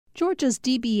Georgia's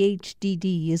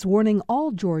DBHDD is warning all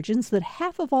Georgians that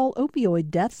half of all opioid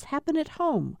deaths happen at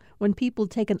home when people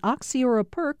take an Oxy or a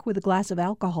Perk with a glass of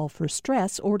alcohol for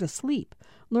stress or to sleep.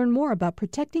 Learn more about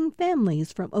protecting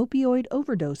families from opioid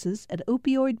overdoses at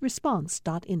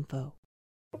opioidresponse.info.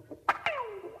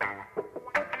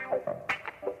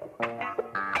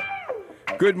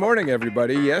 Good morning,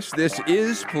 everybody. Yes, this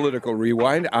is Political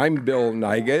Rewind. I'm Bill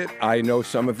Nigut. I know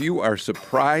some of you are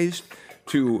surprised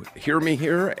to hear me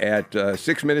here at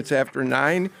 6 minutes after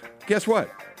 9. Guess what?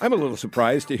 I'm a little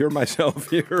surprised to hear myself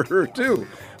here, too.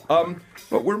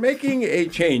 But we're making a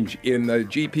change in the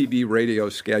GPB radio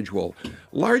schedule,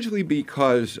 largely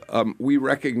because we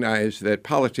recognize that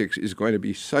politics is going to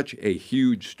be such a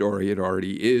huge story. It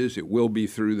already is. It will be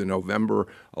through the November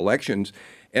elections.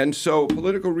 And so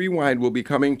Political Rewind will be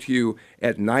coming to you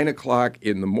at 9 o'clock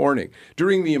in the morning.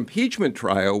 During the impeachment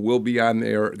trial, we'll be on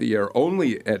the air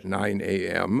only at 9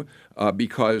 a.m.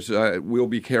 Because we'll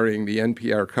be carrying the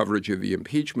NPR coverage of the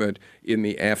impeachment in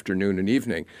the afternoon and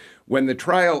evening. When the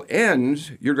trial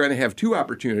ends, you're going to have two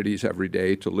opportunities every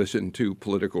day to listen to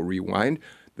Political Rewind,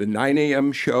 the 9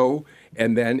 a.m. show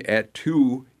and then at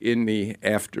 2 in the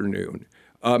afternoon.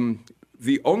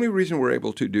 The only reason we're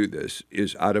able to do this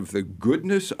is out of the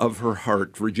goodness of her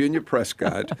heart, Virginia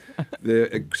Prescott,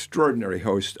 the extraordinary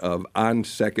host of On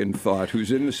Second Thought,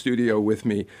 who's in the studio with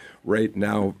me right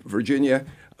now. Virginia,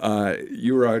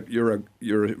 you're a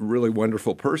really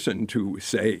wonderful person to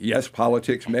say, yes,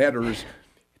 politics matters.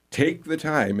 Take the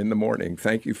time in the morning.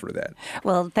 Thank you for that.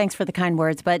 Well, thanks for the kind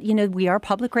words. But, you know, we are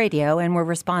public radio and we're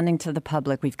responding to the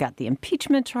public. We've got the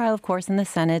impeachment trial, of course, in the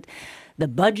Senate, the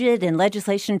budget and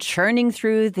legislation churning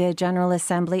through the General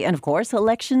Assembly. And, of course,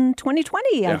 election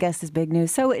 2020, I guess, is big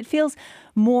news. So it feels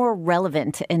more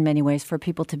relevant in many ways for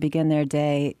people to begin their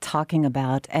day talking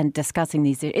about and discussing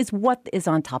these. It's what is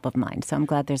on top of mind. So I'm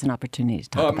glad there's an opportunity to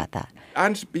talk about that.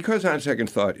 Because On Second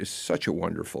Thought is such a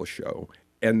wonderful show.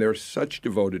 And there's such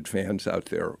devoted fans out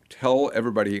there. Tell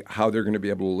everybody how they're going to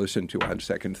be able to listen to On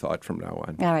Second Thought from now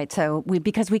on. All right. So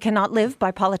because we cannot live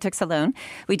by politics alone,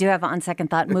 we do have On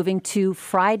Second Thought moving to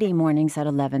Friday mornings at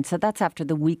 11. So that's after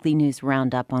the weekly news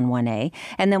roundup on 1A.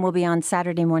 And then we'll be on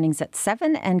Saturday mornings at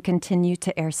 7 and continue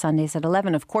to air Sundays at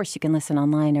 11. Of course, you can listen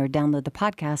online or download the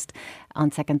podcast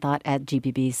On Second Thought at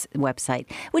GPB's website,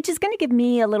 which is going to give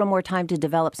me a little more time to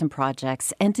develop some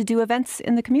projects and to do events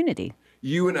in the community.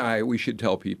 You and I, we should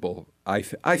tell people, I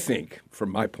think,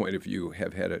 from my point of view,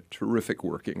 have had a terrific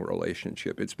working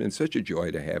relationship. It's been such a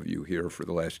joy to have you here for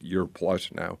the last year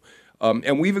plus now.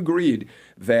 And we've agreed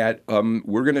that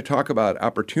we're going to talk about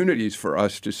opportunities for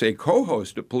us to, say,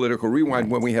 co-host a Political Rewind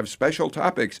when we have special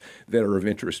topics that are of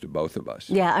interest to both of us.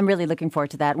 Yeah, I'm really looking forward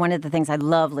to that. One of the things I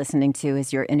love listening to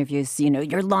is your interviews, you know,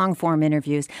 your long-form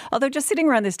interviews. Although just sitting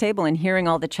around this table and hearing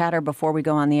all the chatter before we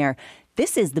go on the air,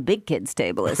 this is the big kids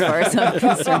table as far as I'm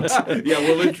concerned. Yeah,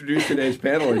 we'll introduce today's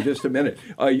panel in just a minute.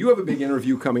 You have a big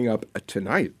interview coming up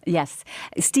tonight. Yes.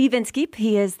 Steve Inskeep,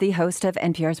 he is the host of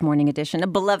NPR's Morning Edition, a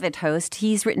beloved host.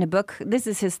 He's written a book. This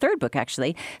is his third book,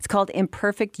 actually. It's called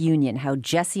Imperfect Union, How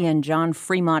Jesse and John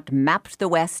Fremont Mapped the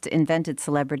West, Invented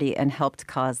Celebrity, and Helped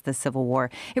Cause the Civil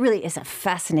War. It really is a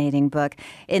fascinating book.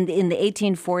 In the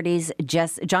 1840s,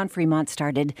 John Fremont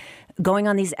started going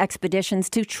on these expeditions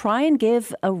to try and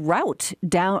give a route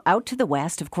down out to the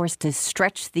west, of course, to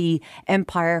stretch the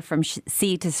empire from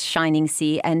sea to shining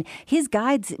sea. And his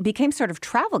guides became sort of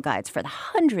travel guides for the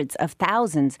hundreds of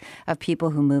thousands of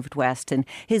people who moved west. And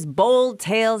his bold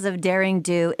tales of daring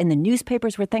do in the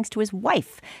newspapers were thanks to his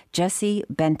wife, Jessie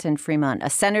Benton Fremont, a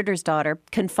senator's daughter,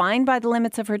 confined by the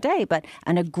limits of her day, but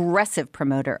an aggressive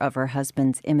promoter of her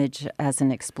husband's image as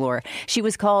an explorer. She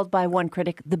was called by one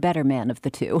critic the better man of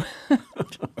the two.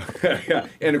 Yeah.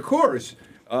 And of course,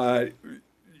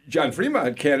 John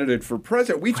Fremont, candidate for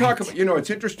president. We talk about, it's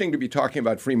interesting to be talking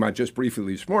about Fremont just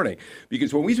briefly this morning,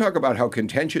 because when we talk about how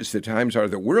contentious the times are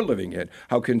that we're living in,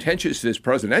 how contentious this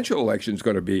presidential election is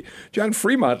going to be, John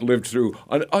Fremont lived through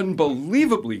an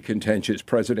unbelievably contentious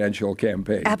presidential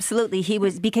campaign. Absolutely. He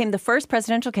became the first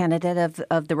presidential candidate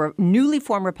of the newly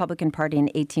formed Republican Party in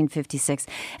 1856.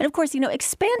 And of course,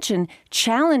 expansion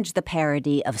challenged the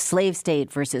parity of slave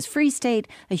state versus free state,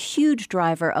 a huge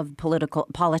driver of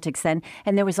politics then.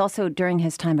 And there was also during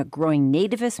his time a growing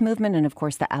nativist movement and, of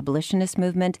course, the abolitionist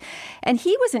movement. And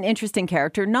he was an interesting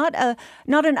character, not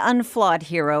an unflawed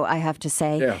hero, I have to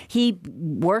say. Yeah. He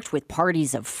worked with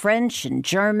parties of French and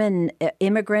German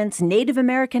immigrants, Native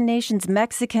American nations,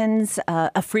 Mexicans.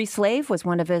 A free slave was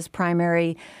one of his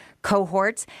primary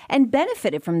cohorts and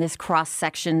benefited from this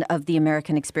cross-section of the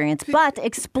American experience, but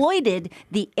exploited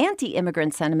the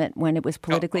anti-immigrant sentiment when it was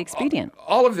politically expedient.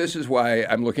 All of this is why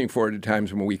I'm looking forward to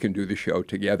times when we can do the show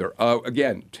together.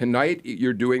 Again, tonight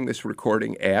you're doing this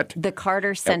recording at the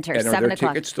Carter Center, and 7 are there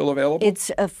o'clock. tickets still available?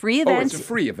 It's a free event. Oh, it's a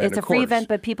free event. It's a free event,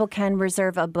 but people can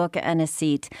reserve a book and a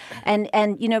seat. And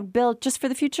Bill, just for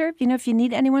the future, if you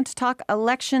need anyone to talk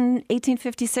election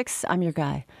 1856, I'm your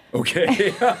guy.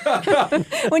 Okay.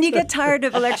 When you get tired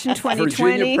of election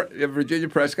 2020. Virginia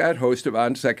Prescott, host of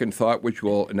On Second Thought, which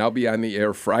will now be on the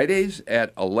air Fridays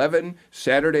at 11,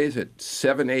 Saturdays at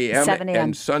 7 a.m.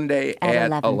 and Sunday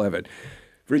at 11.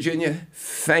 Virginia,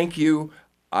 thank you.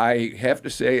 I have to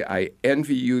say I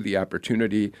envy you the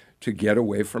opportunity to get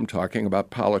away from talking about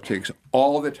politics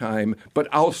all the time, but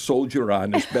I'll soldier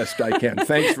on as best I can.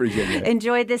 Thanks, Virginia.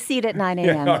 Enjoy the seat at 9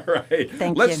 a.m. All right.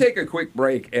 Let's take a quick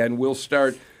break, and we'll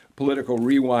start Political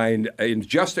Rewind in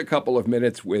just a couple of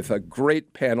minutes with a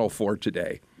great panel for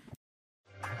today.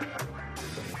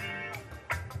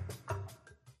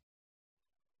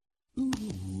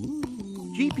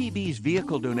 GPB's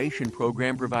vehicle donation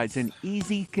program provides an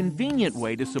easy, convenient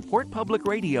way to support public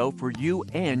radio for you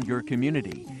and your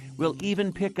community. We'll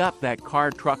even pick up that car,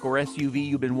 truck, or SUV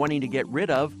you've been wanting to get rid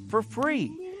of for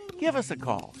free. Give us a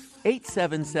call,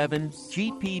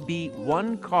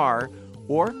 877-GPB-1CAR,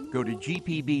 or go to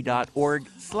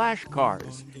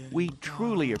gpb.org/cars. We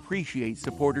truly appreciate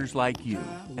supporters like you,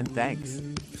 and thanks.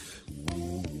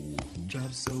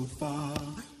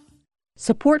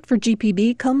 Support for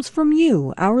GPB comes from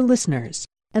you, our listeners,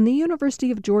 and the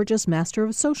University of Georgia's Master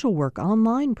of Social Work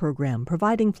online program,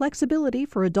 providing flexibility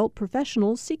for adult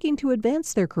professionals seeking to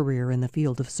advance their career in the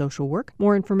field of social work.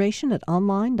 More information at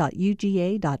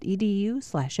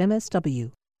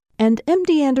online.uga.edu/MSW. And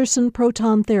MD Anderson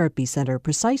Proton Therapy Center,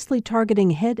 precisely targeting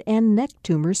head and neck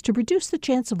tumors to reduce the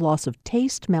chance of loss of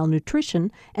taste,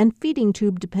 malnutrition, and feeding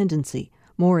tube dependency.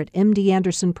 More at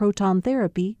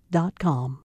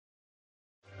mdandersonprotontherapy.com.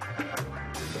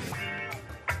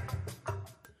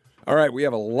 All right, we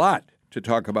have a lot to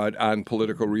talk about on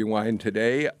Political Rewind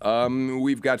today.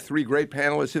 We've got three great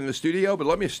panelists in the studio, but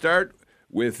let me start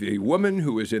with the woman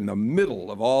who is in the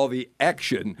middle of all the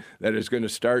action that is going to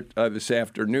start this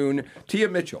afternoon. Tia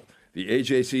Mitchell, the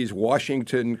AJC's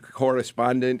Washington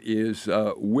correspondent, is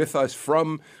with us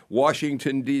from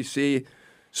Washington, D.C.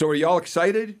 So are y'all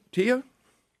excited, Tia?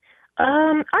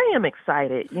 I am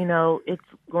excited. It's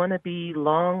going to be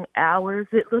long hours,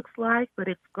 it looks like, but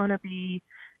it's going to be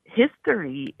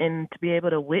history, and to be able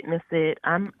to witness it,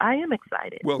 I am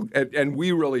excited. Well, and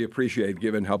we really appreciate,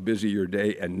 given how busy your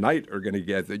day and night are going to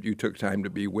get, that you took time to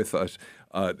be with us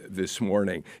this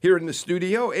morning. Here in the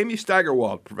studio, Amy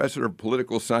Steigerwald, professor of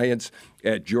political science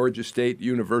at Georgia State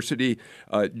University,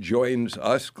 joins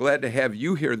us. Glad to have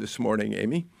you here this morning,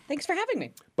 Amy. Thanks for having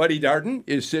me. Buddy Darden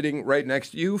is sitting right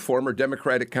next to you, former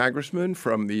Democratic congressman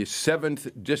from the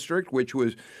 7th District, which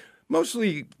was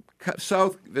mostly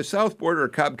the south border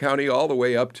of Cobb County all the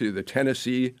way up to the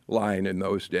Tennessee line in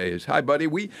those days. Hi, buddy.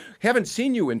 We haven't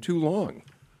seen you in too long.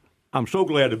 I'm so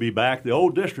glad to be back. The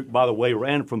old district, by the way,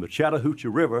 ran from the Chattahoochee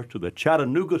River to the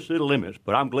Chattanooga city limits,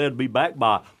 but I'm glad to be back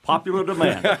by popular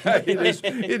demand.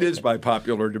 It is by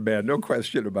popular demand, no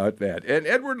question about that. And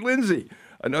Edward Lindsey,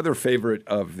 another favorite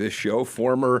of this show,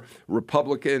 former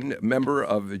Republican member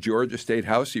of the Georgia State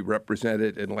House. He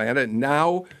represented Atlanta,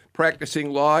 now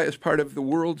practicing law as part of the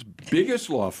world's biggest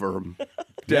law firm.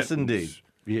 Yes, indeed.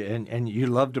 Yeah, and you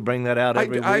love to bring that out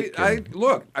every week.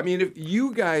 Look, if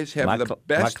you guys have the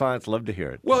best... My clients love to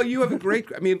hear it. Well, you have a great...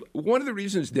 one of the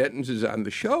reasons Denton's is on the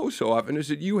show so often is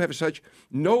that you have such...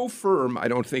 No firm, I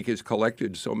don't think, has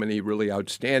collected so many really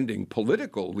outstanding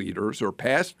political leaders or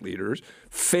past leaders,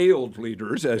 failed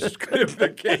leaders, as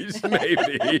the case may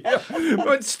be,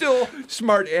 but still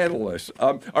smart analysts.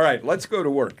 All right, let's go to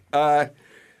work.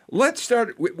 Let's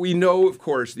start... We know, of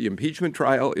course, the impeachment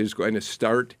trial is going to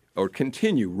start... or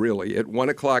continue, really, at 1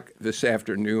 o'clock this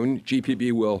afternoon.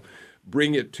 GPB will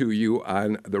bring it to you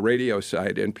on the radio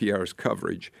side, NPR's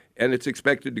coverage, and it's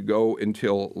expected to go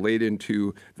until late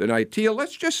into the night. Tia,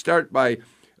 let's just start by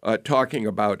talking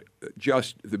about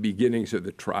just the beginnings of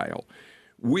the trial.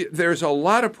 There's a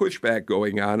lot of pushback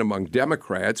going on among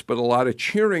Democrats, but a lot of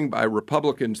cheering by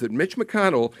Republicans that Mitch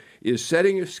McConnell is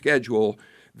setting a schedule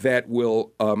that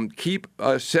will keep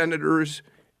senators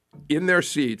in their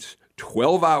seats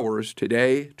 12 hours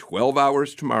today, 12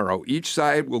 hours tomorrow. Each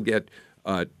side will get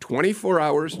 24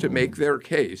 hours to make their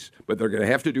case, but they're going to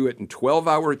have to do it in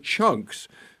 12-hour chunks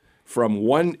from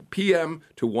 1 p.m.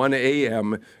 to 1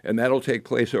 a.m., and that'll take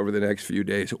place over the next few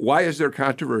days. Why is there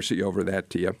controversy over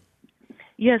that, Tia?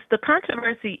 Yes, the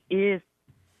controversy is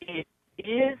it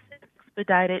is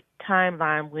expedited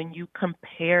timeline when you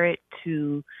compare it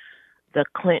to the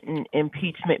Clinton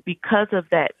impeachment because of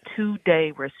that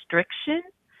 2-day restriction.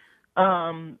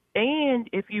 And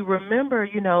if you remember,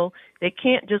 they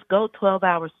can't just go 12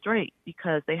 hours straight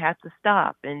because they have to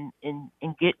stop and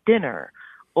get dinner,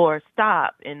 or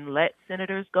stop and let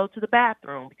senators go to the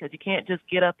bathroom, because you can't just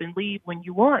get up and leave when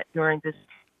you want during this.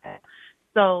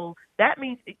 So that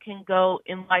means it can go,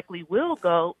 and likely will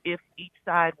go, if each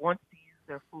side wants to use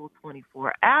their full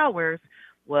 24 hours,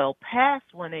 well past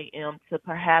 1 a.m. to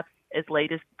perhaps as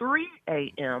late as 3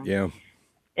 a.m. Yeah.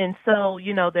 And so,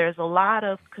 there's a lot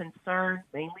of concern,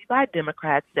 mainly by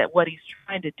Democrats, that what he's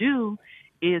trying to do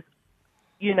is,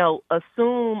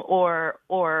 assume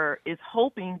or is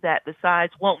hoping that the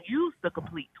sides won't use the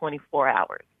complete 24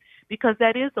 hours, because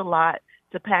that is a lot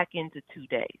to pack into 2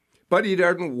 days. Buddy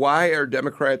Darden, why are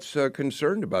Democrats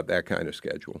concerned about that kind of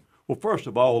schedule? Well, first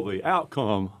of all, the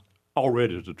outcome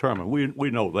already is determined. We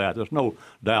know that. There's no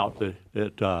doubt that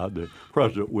the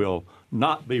president will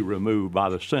not be removed by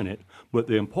the Senate. But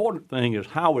the important thing is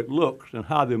how it looks and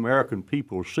how the American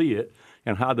people see it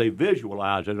and how they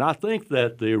visualize it. And I think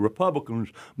that the Republicans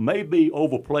may be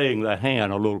overplaying their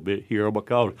hand a little bit here,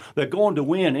 because they're going to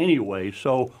win anyway.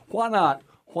 So why not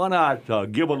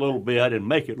give a little bit and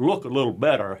make it look a little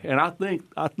better? And I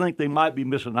think they might be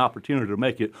missing an opportunity to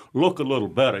make it look a little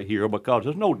better here, because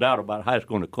there's no doubt about how it's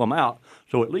going to come out.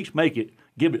 So at least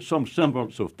give it some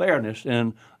semblance of fairness.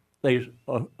 And they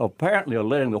apparently are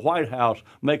letting the White House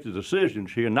make the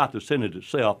decisions here, not the Senate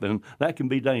itself, and that can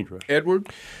be dangerous. Edward?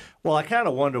 Well, I kind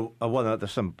of wonder whether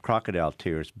there's some crocodile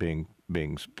tears being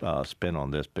spent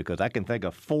on this, because I can think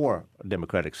of 4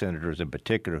 Democratic senators in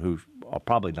particular who are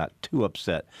probably not too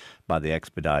upset by the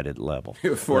expedited level.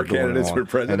 4 candidates for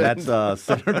president. And that's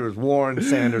Senators Warren,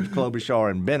 Sanders, Klobuchar,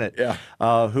 and Bennett,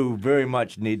 who very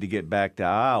much need to get back to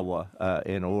Iowa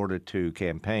in order to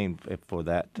campaign for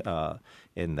that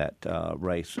in that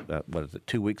race. What is it,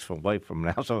 2 weeks away from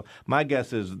now? So my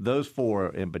guess is those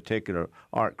 4 in particular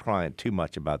aren't crying too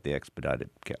much about the expedited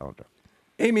calendar.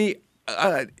 Amy,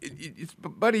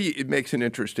 Buddy, it makes an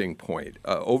interesting point,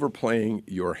 overplaying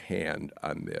your hand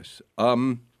on this.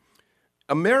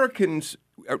 Americans,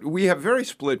 we have very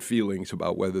split feelings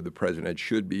about whether the president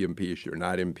should be impeached or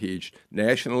not impeached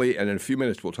nationally, and in a few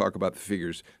minutes we'll talk about the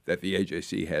figures that the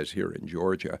AJC has here in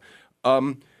Georgia.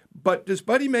 But does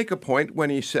Buddy make a point when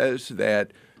he says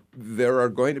that there are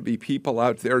going to be people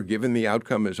out there, given the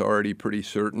outcome is already pretty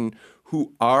certain,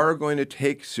 who are going to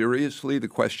take seriously the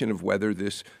question of whether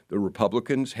the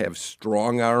Republicans have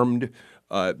strong-armed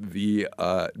the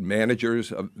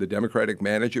managers, of the Democratic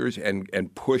managers,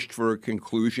 and pushed for a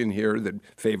conclusion here that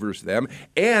favors them?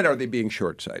 And are they being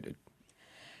short-sighted?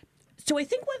 So I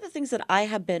think one of the things that I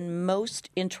have been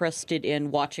most interested in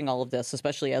watching all of this,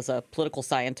 especially as a political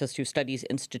scientist who studies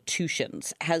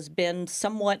institutions, has been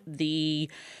somewhat the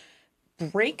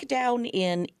breakdown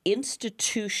in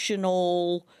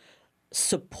institutional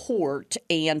support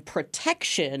and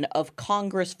protection of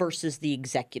Congress versus the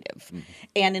executive. Mm-hmm.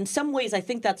 And in some ways, I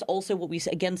think that's also what we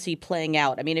again see playing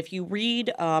out. I mean, if you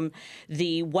read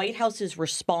the White House's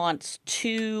response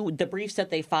to the briefs that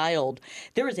they filed,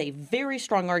 there is a very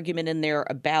strong argument in there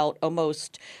about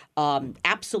almost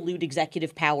absolute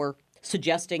executive power,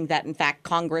 suggesting that, in fact,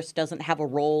 Congress doesn't have a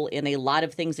role in a lot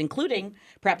of things, including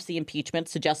perhaps the impeachment,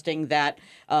 suggesting that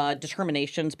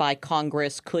determinations by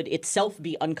Congress could itself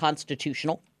be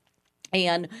unconstitutional.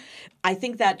 And I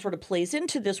think that sort of plays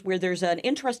into this, where there's an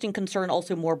interesting concern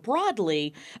also more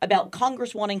broadly about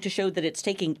Congress wanting to show that it's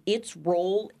taking its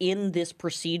role in this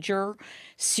procedure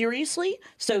seriously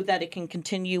so that it can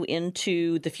continue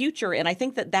into the future. And I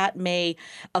think that that may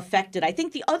affect it. I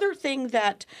think the other thing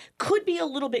that could be a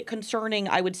little bit concerning,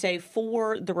 I would say,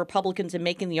 for the Republicans in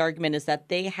making the argument is that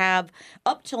they have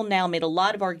up till now made a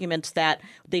lot of arguments that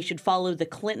they should follow the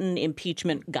Clinton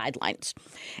impeachment guidelines.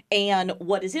 And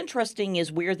what is interesting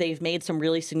is where they've made some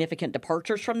really significant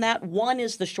departures from that. One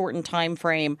is the shortened time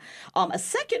frame. A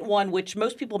second one, which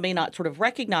most people may not sort of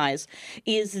recognize,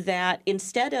 is that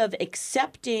instead of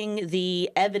accepting the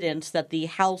evidence that the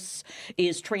House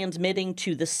is transmitting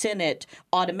to the Senate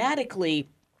automatically,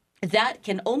 that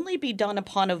can only be done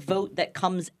upon a vote that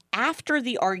comes after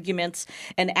the arguments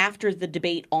and after the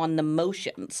debate on the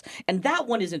motions. And that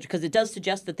one is interesting because it does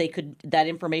suggest that that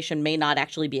information may not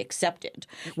actually be accepted,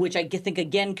 which I think,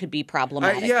 again, could be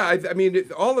problematic. I mean,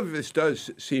 all of this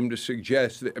does seem to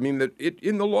suggest that, that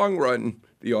in the long run,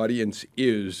 the audience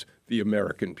is the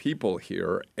American people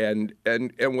here. And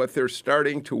what they're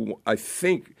starting to, I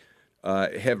think,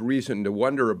 have reason to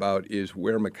wonder about is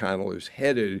where McConnell is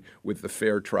headed with the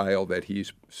fair trial that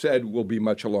he's said will be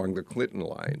much along the Clinton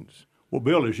lines. Well,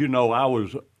 Bill, as you know, I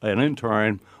was an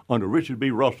intern under Richard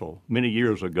B. Russell many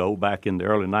years ago, back in the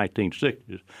early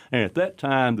 1960s. And at that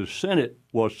time, the Senate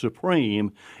was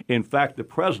supreme. In fact, the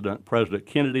President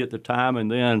Kennedy at the time,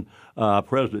 and then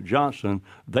President Johnson,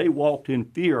 they walked in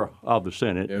fear of the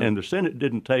Senate. Yeah. And the Senate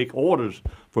didn't take orders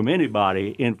from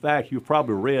anybody. In fact, you've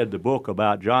probably read the book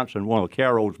about Johnson, one of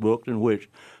Carroll's books, in which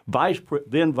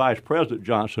then Vice President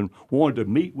Johnson wanted to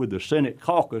meet with the Senate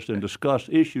caucus and discuss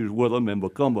issues with them and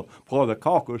become a part of the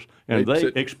caucus, and they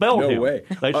expelled him. No way.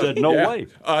 They said, no way.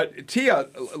 Tia,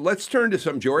 let's turn to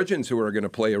some Georgians who are going to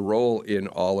play a role in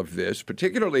all of this,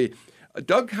 particularly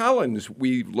Doug Collins,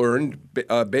 we learned,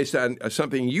 based on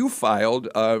something you filed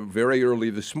very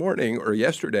early this morning or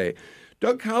yesterday.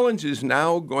 Doug Collins is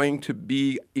now going to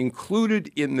be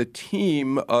included in the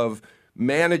team of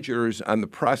managers on the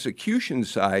prosecution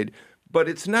side, but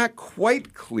it's not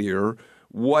quite clear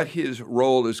what his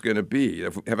role is going to be.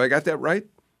 Have I got that right?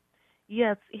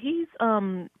 Yes, he's,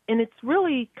 and it's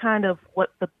really kind of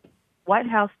what the White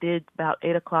House did about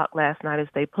 8 o'clock last night is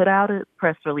they put out a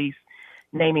press release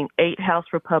naming 8 House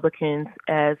Republicans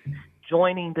as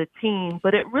joining the team,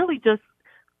 but it really just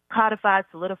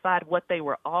solidified what they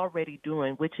were already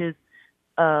doing, which is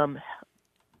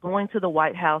going to the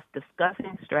White House,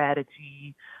 discussing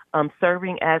strategy,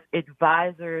 serving as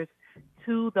advisors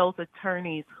to those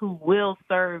attorneys who will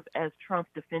serve as Trump's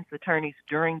defense attorneys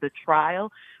during the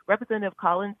trial. Representative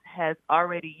Collins has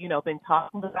already, been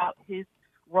talking about his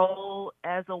role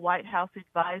as a White House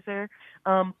advisor.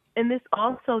 And this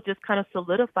also just kind of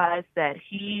solidifies that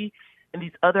he and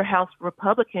these other House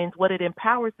Republicans, what it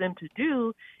empowers them to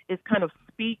do is kind of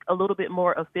speak a little bit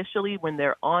more officially when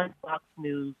they're on Fox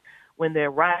News, when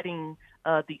they're writing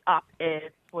the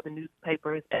op-eds for the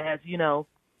newspapers as,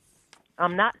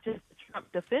 I'm not just a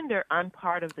Trump defender, I'm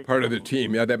part of the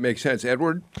team. Yeah, that makes sense.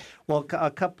 Edward? Well,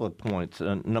 a couple of points.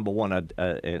 Number one,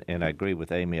 and I agree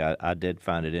with Amy, I did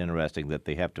find it interesting that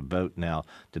they have to vote now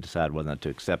to decide whether or not to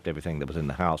accept everything that was in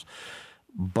the House.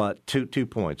 But two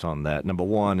points on that. Number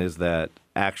one is that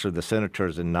actually the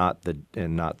senators and not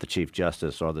the Chief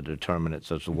Justice are the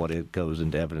determinants as to what it goes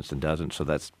into evidence and doesn't. So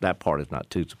that part is not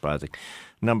too surprising.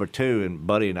 Number two, and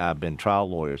Buddy and I have been trial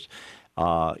lawyers.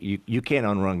 You can't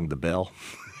unring the bell.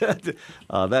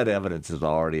 That evidence is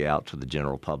already out to the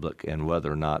general public, and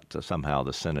whether or not somehow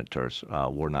the senators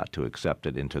were not to accept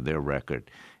it into their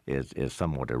record is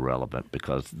somewhat irrelevant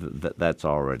because that's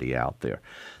already out there.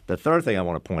 The third thing I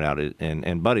want to point out is,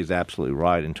 and Buddy's absolutely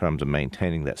right in terms of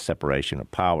maintaining that separation of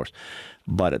powers,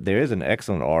 but there is an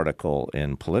excellent article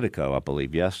in Politico, I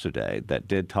believe, yesterday that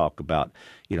did talk about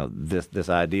this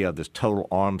idea of this total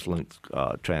arm's length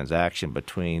transaction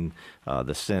between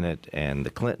the Senate and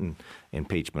the Clinton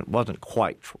impeachment wasn't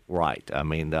quite right. I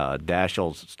mean,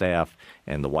 Daschle's staff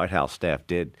and the White House staff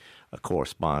did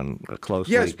correspond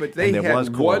closely. Yes, but they had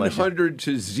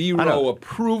 100-0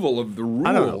 approval of the rules.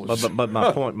 I know, but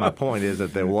my point is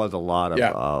that there was a lot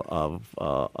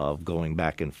of going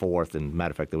back and forth. And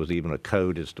matter of fact, there was even a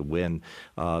code as to when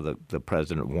the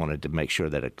president wanted to make sure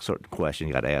that a certain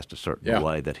question got asked a certain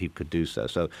way that he could do so.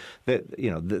 So that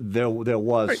there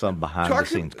was some behind the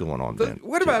scenes going on then.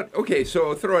 What about so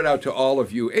I'll throw it out to all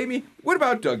of you, Amy. What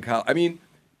about Doug Collins? I mean,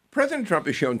 President Trump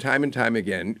has shown time and time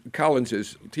again, Collins,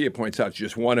 as Tia points out,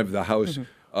 just one of the House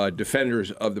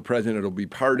defenders of the president. Will be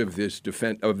part of this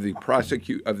defense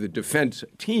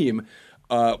team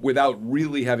without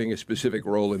really having a specific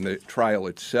role in the trial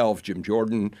itself. Jim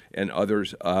Jordan and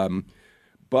others,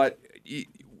 but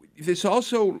this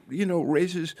also,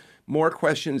 raises more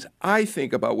questions. I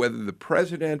think about whether the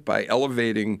president, by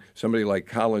elevating somebody like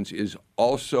Collins, is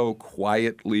also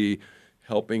quietly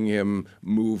helping him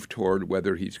move toward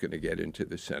whether he's going to get into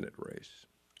the Senate race.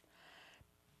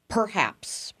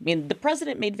 Perhaps. I mean, the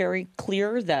president made very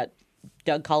clear that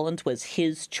Doug Collins was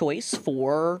his choice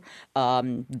for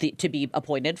to be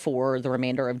appointed for the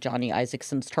remainder of Johnny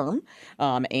Isakson's term,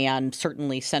 and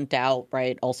certainly sent out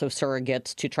also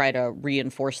surrogates to try to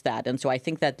reinforce that. And so I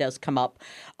think that does come up.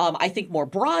 I think more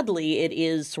broadly, it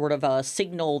is sort of a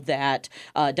signal that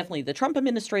definitely the Trump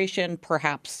administration,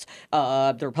 perhaps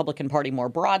the Republican Party more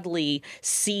broadly,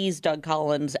 sees Doug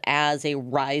Collins as a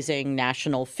rising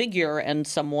national figure and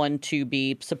someone to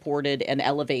be supported and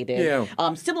elevated.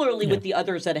 Yeah. Similarly with the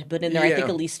others that have been in there. I think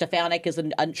Elise Stefanik is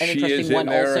an interesting one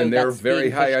there, also. And they're very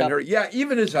high on her. Yeah,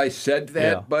 even as I said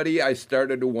that, Buddy, I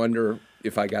started to wonder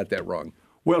if I got that wrong.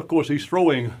 Well, of course, he's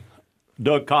throwing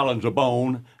Doug Collins a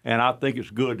bone, and I think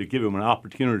it's good to give him an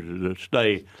opportunity to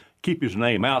stay keep his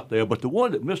name out there. But the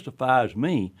one that mystifies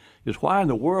me is why in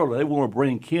the world they want to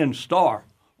bring Ken Starr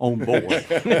on board.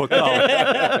 Because,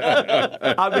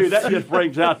 I mean, that just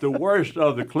brings out the worst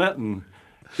of the Clinton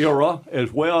era,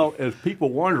 as well as people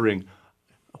wondering,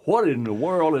 what in the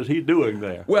world is he doing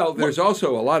there? Well, there's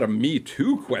also a lot of Me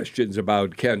Too questions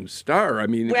about Ken Starr. I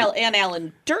mean, well, and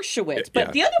Alan Dershowitz.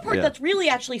 But the other part that's really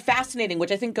actually fascinating,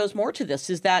 which I think goes more to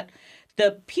this, is that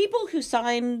the people who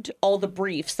signed all the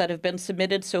briefs that have been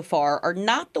submitted so far are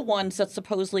not the ones that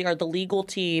supposedly are the legal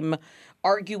team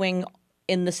arguing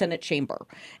in the Senate chamber.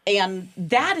 And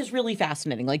that is really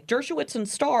fascinating. Like Dershowitz and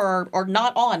Starr are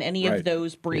not on any of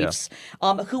those briefs.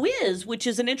 Yeah. Who is, which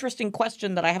is an interesting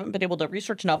question that I haven't been able to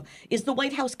research enough, is the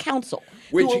White House counsel,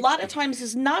 who a lot of times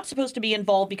is not supposed to be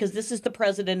involved because this is the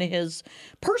president in his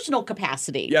personal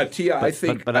capacity. Yeah, Tia, I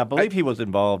think... But I believe he was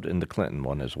involved in the Clinton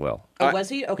one as well. Oh, was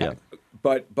he? Okay. Yeah.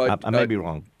 But I may be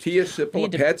wrong. Pat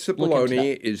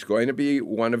Cipollone is going to be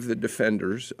one of the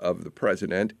defenders of the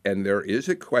president, and there is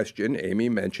a question, Amy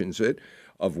mentions it,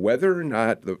 of whether or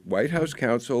not the White House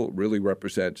counsel really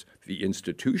represents the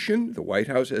institution, the White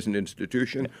House as an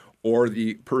institution, or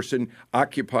the person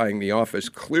occupying the office.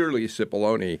 Clearly,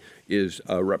 Cipollone is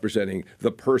representing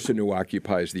the person who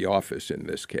occupies the office in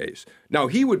this case. Now,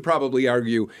 he would probably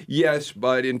argue, yes,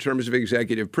 but in terms of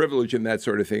executive privilege and that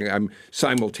sort of thing, I'm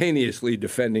simultaneously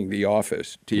defending the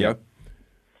office. Tia?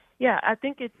 Yeah, I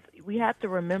think we have to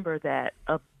remember that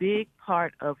a big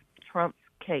part of Trump's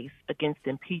case against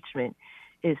impeachment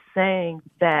is saying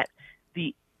that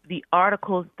the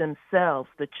articles themselves,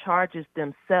 the charges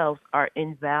themselves are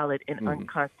invalid and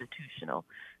unconstitutional.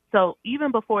 So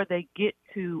even before they get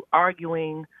to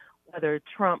arguing whether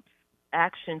Trump's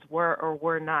actions were or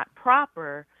were not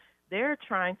proper, they're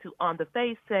trying to, on the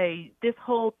face, say this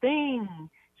whole thing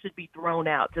should be thrown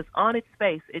out. Just on its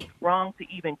face, it's wrong to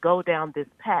even go down this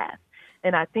path.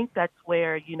 And I think that's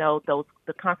where,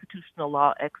 the constitutional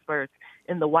law experts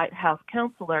in the White House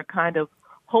counsel are kind of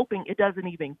hoping it doesn't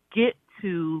even get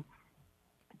to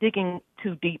digging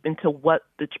too deep into what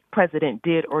the president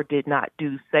did or did not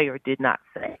do, say or did not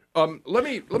say. Let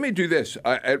me do this.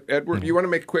 Edward, you want to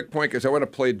make a quick point because I want to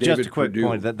play David Just a quick Perdue.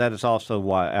 point. That is also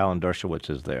why Alan Dershowitz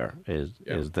is there, is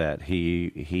that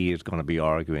he is going to be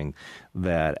arguing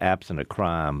that absent a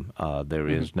crime, there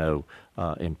is no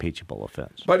impeachable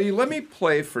offense. Buddy, let me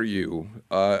play for you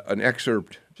an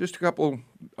excerpt, just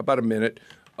about a minute,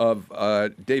 of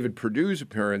David Perdue's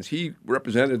appearance. He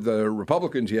represented the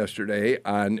Republicans yesterday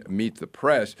on Meet the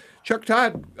Press. Chuck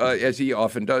Todd, as he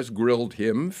often does, grilled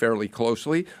him fairly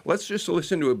closely. Let's just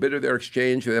listen to a bit of their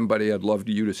exchange, and then, buddy, I'd love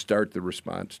you to start the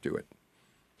response to it.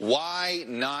 Why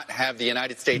not have the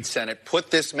United States Senate put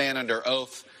this man under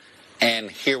oath and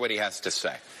hear what he has to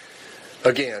say?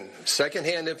 Again,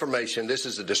 secondhand information. This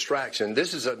is a distraction.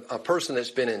 This is a person that's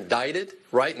been indicted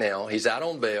right now. He's out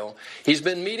on bail. He's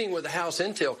been meeting with the House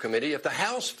Intel Committee. If the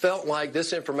House felt like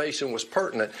this information was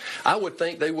pertinent, I would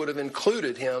think they would have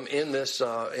included him in this,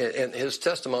 in his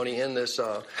testimony in this.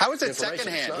 How is it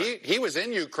secondhand? He was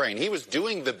in Ukraine. He was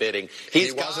doing the bidding. He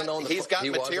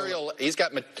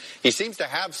seems to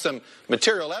have some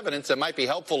material evidence that might be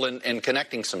helpful in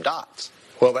connecting some dots.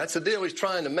 Well, that's the deal he's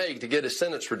trying to make to get his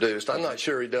sentence reduced. I'm not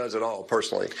sure he does at all,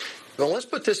 personally. Now, let's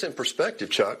put this in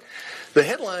perspective, Chuck. The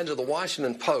headlines of the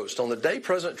Washington Post on the day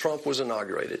President Trump was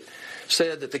inaugurated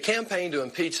said that the campaign to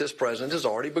impeach this president has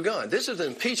already begun. This is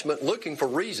impeachment looking for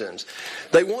reasons.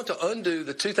 They want to undo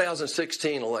the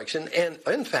 2016 election and,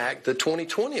 in fact, the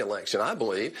 2020 election, I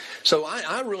believe. So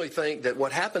I really think that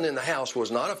what happened in the House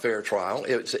was not a fair trial.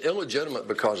 It's illegitimate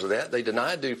because of that. They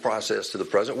denied due process to the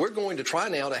president. We're going to try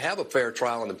now to have a fair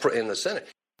trial in the Senate.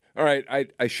 All right,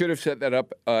 I should have set that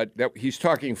up. That he's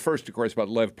talking first, of course, about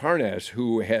Lev Parnas,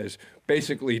 who has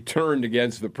basically turned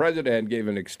against the president, gave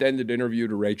an extended interview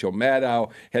to Rachel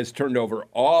Maddow, has turned over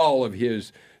all of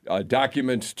his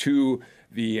documents to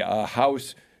the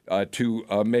House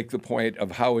to make the point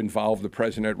of how involved the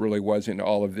president really was in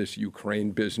all of this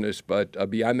Ukraine business. But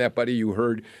beyond that, buddy, you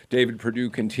heard David Perdue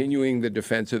continuing the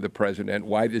defense of the president,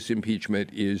 why this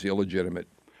impeachment is illegitimate.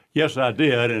 Yes, I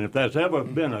did, and if there's ever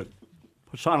been a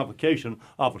personification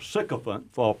of a sycophant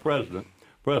for President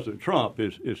Trump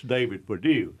is David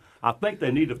Perdue. I think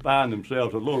they need to find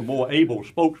themselves a little more able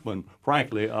spokesman,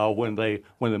 frankly, when they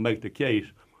make the case,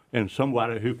 and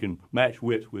somebody who can match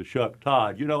wits with Chuck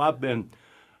Todd. You know, I've been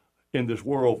in this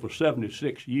world for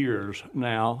 76 years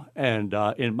now, and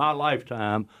in my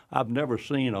lifetime, I've never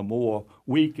seen a more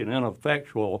weak and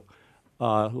ineffectual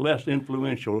less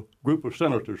influential group of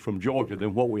senators from Georgia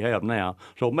than what we have now.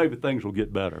 So maybe things will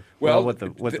get better. Well, with the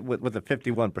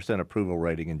 51% approval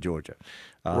rating in Georgia,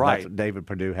 right? David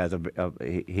Perdue has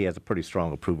he has a pretty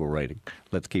strong approval rating.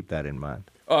 Let's keep that in mind.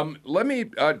 Let me,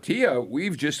 Tia,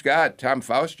 we've just got, Tom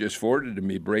Faust just forwarded to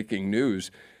me breaking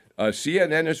news.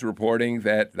 CNN is reporting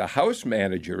that the House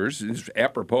managers, this is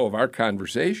apropos of our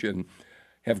conversation,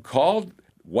 have called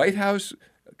White House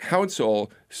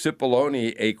counsel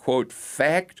Cipollone a, quote,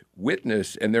 fact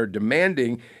witness, and they're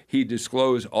demanding he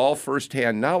disclose all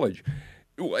firsthand knowledge.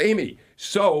 Amy,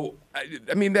 so,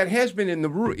 I mean, that has been in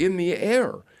the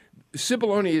air.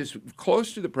 Cipollone is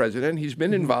close to the president. He's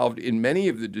been involved in many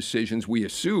of the decisions, we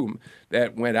assume,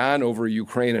 that went on over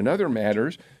Ukraine and other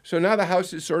matters. So now the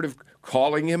House is sort of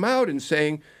calling him out and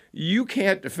saying, you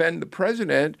can't defend the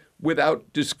president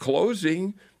without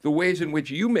disclosing the ways in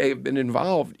which you may have been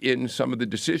involved in some of the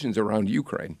decisions around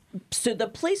Ukraine. So the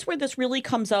place where this really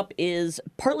comes up is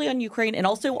partly on Ukraine and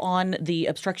also on the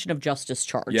obstruction of justice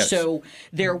charge. Yes. So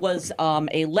there was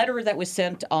a letter that was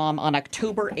sent on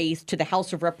October 8th to the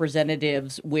House of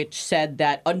Representatives, which said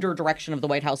that under direction of the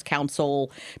White House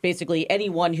counsel, basically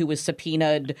anyone who was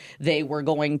subpoenaed, they were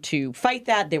going to fight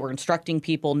that. They were instructing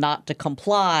people not to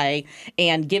comply.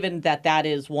 And given that that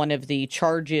is one of the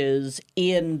charges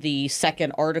in the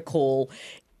second article,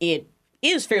 it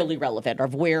is fairly relevant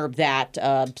of where that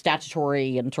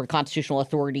statutory and sort of constitutional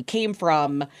authority came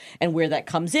from and where that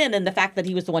comes in. And the fact that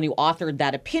he was the one who authored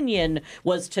that opinion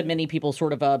was to many people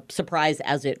sort of a surprise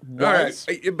as it was.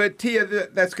 All right. But Tia,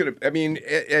 that's going to, I mean,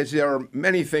 as there are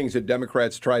many things that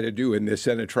Democrats try to do in this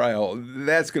Senate trial,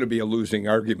 that's going to be a losing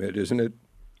argument, isn't it?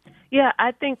 Yeah,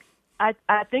 I think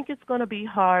it's going to be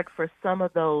hard for some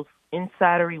of those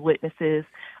insidery witnesses.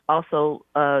 Also,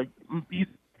 you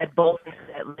had both into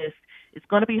that list. It's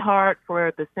going to be hard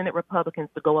for the Senate Republicans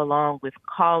to go along with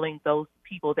calling those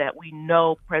people that we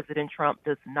know President Trump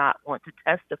does not want to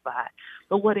testify.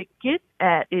 But what it gets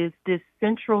at is this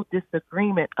central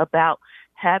disagreement about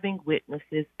having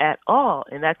witnesses at all.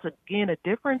 And that's, again, a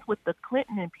difference with the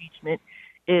Clinton impeachment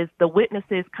is the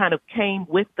witnesses kind of came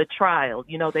with the trial.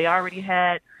 You know, they already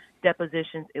had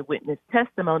depositions and witness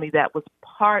testimony that was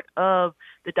part of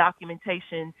the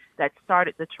documentation that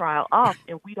started the trial off,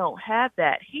 and we don't have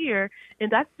that here,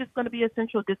 and that's just going to be a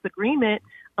central disagreement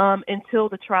until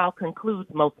the trial concludes,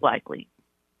 most likely.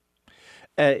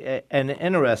 An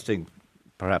interesting,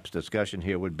 perhaps, discussion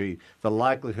here would be the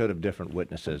likelihood of different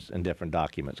witnesses and different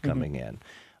documents coming in.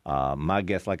 My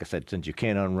guess, like I said, since you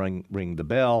can't unring the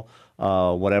bell,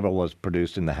 whatever was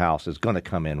produced in the House is going to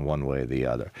come in one way or the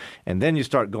other. And then you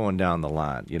start going down the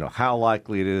line. You know, how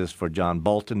likely it is for John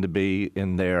Bolton to be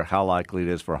in there, how likely it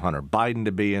is for Hunter Biden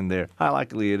to be in there, how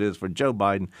likely it is for Joe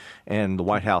Biden and the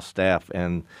White House staff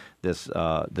and this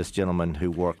gentleman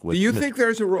who worked with. Do you think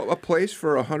there's a place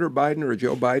for a Hunter Biden or a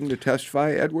Joe Biden to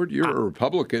testify, Edward? You're a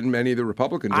Republican. Many of the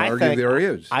Republicans argue there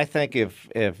is. I think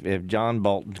if John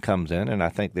Bolton comes in, and I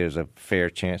think there's a fair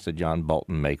chance that John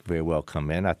Bolton may very well come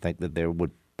in, I think that there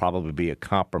would probably be a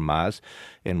compromise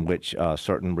in which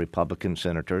certain Republican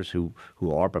senators who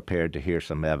are prepared to hear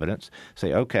some evidence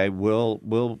say, okay, we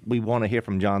want to hear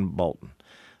from John Bolton,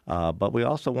 but we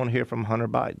also want to hear from Hunter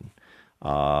Biden.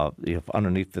 If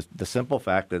underneath the simple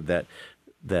fact that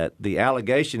the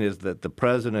allegation is that the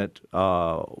president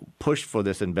pushed for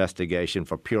this investigation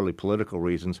for purely political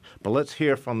reasons, but let's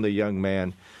hear from the young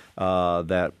man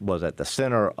that was at the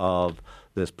center of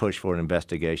this push for an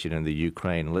investigation in the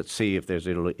Ukraine. Let's see if there's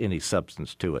any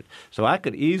substance to it. So I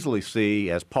could easily see,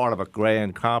 as part of a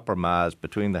grand compromise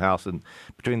between the House and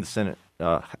between the Senate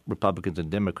Republicans and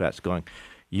Democrats, going,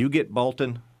 you get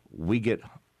Bolton, we get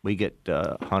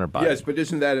Hunter Biden. Yes, but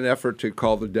isn't that an effort to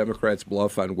call the Democrats'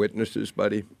 bluff on witnesses,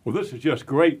 buddy? Well, this is just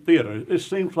great theater. This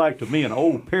seems like to me an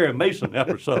old Perry Mason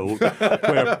episode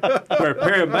where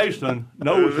Perry Mason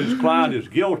knows his client is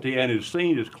guilty and has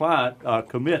seen his client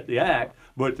commit the act,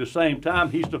 but at the same time,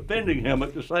 he's defending him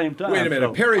at the same time. Wait a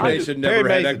minute. Perry Mason never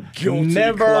had a guilty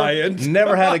client.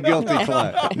 Never had a guilty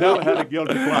client. Never had a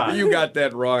guilty client. You got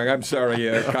that wrong. I'm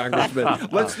sorry, Congressman.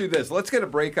 Let's do this. Let's get a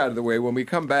break out of the way. When we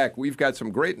come back, we've got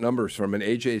some great numbers from an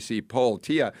AJC poll.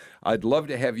 Tia, I'd love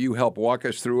to have you help walk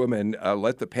us through them and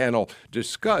let the panel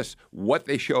discuss what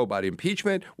they show about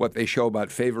impeachment, what they show about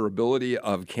favorability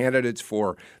of candidates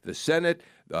for the Senate,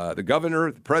 the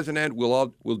governor, the president.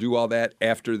 We'll do all that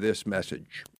after this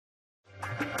message.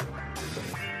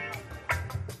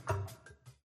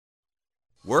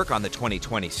 Work on the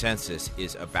 2020 census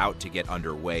is about to get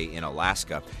underway in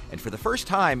Alaska, and for the first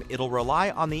time, it'll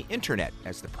rely on the internet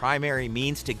as the primary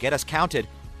means to get us counted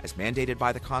as mandated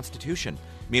by the Constitution.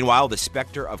 Meanwhile, the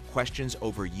specter of questions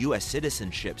over U.S.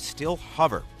 citizenship still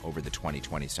hover over the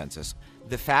 2020 census.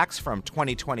 The facts from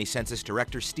 2020 Census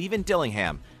Director Stephen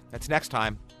Dillingham. That's next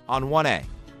time on 1A.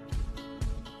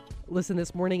 Listen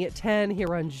this morning at 10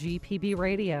 here on GPB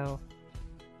Radio.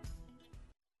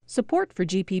 Support for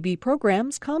GPB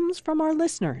programs comes from our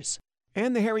listeners.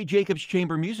 And the Harry Jacobs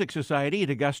Chamber Music Society at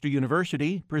Augusta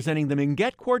University, presenting the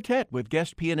Minguette Quartet with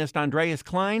guest pianist Andreas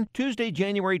Klein, Tuesday,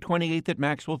 January 28th at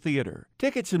Maxwell Theater.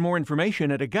 Tickets and more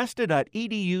information at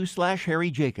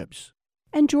augusta.edu/harryjacobs.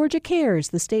 And Georgia Cares,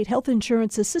 the state health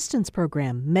insurance assistance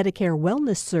program. Medicare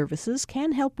wellness services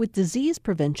can help with disease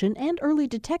prevention and early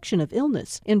detection of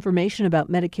illness. Information about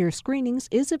Medicare screenings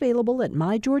is available at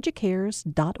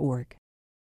mygeorgiacares.org.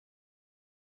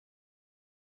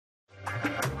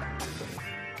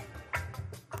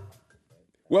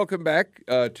 Welcome back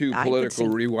to Political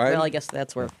Rewind. Well, I guess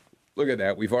that's where. Look at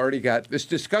that. We've already got this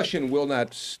discussion will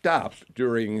not stop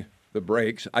during the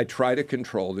breaks. I try to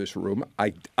control this room.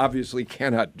 I obviously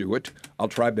cannot do it. I'll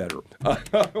try better.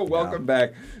 Welcome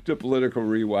back to Political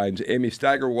Rewinds. Amy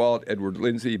Steigerwalt, Edward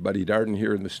Lindsay, Buddy Darden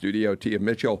here in the studio, Tia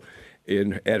Mitchell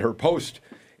at her post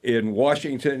in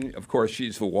Washington. Of course,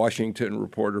 she's the Washington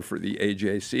reporter for the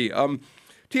AJC.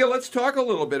 Tia, let's talk a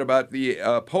little bit about the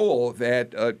poll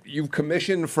that you've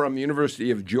commissioned from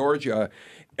University of Georgia.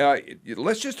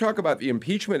 Let's just talk about the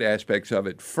impeachment aspects of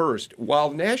it first.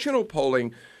 While national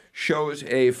polling shows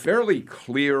a fairly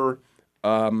clear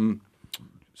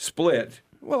split,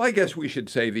 well, I guess we should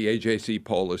say the AJC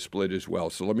poll is split as well.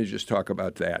 So let me just talk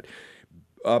about that.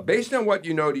 Based on what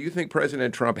you know, do you think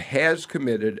President Trump has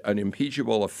committed an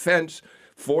impeachable offense?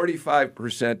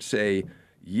 45% say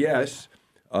yes.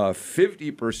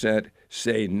 50%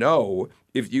 say no.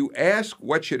 If you ask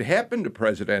what should happen to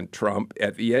President Trump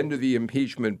at the end of the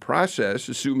impeachment process,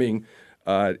 assuming,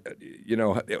 how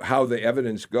the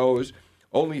evidence goes,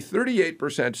 only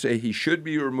 38% say he should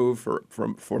be removed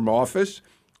from office,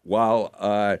 while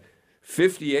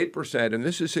 58%, and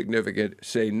this is significant,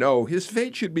 say no, his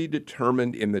fate should be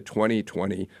determined in the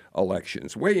 2020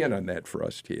 elections. Weigh in on that for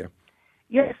us, Tia.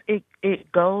 Yes, it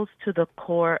goes to the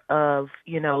core of,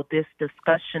 this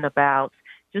discussion about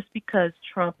just because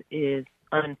Trump is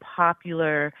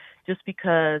unpopular, just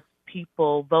because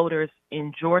voters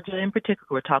in Georgia in particular,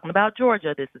 we're talking about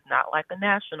Georgia, this is not like a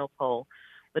national poll,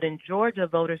 but in Georgia,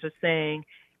 voters are saying,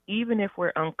 even if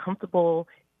we're uncomfortable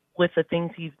with the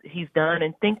things he's done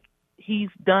and think he's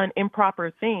done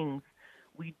improper things,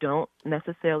 we don't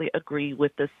necessarily agree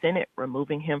with the Senate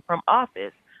removing him from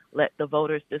office. Let the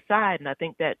voters decide. And I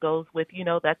think that goes with,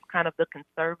 that's kind of the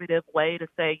conservative way to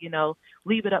say,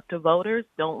 leave it up to voters.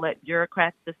 Don't let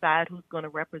bureaucrats decide who's going to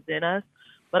represent us.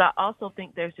 But I also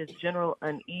think there's just general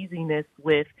uneasiness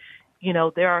with,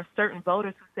 there are certain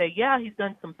voters who say, yeah, he's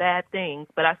done some bad things,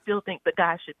 but I still think the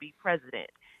guy should be president.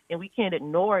 And we can't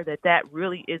ignore that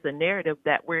really is a narrative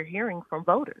that we're hearing from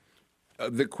voters.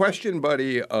 The question,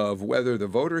 Buddy, of whether the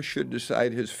voters should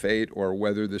decide his fate or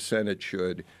whether the Senate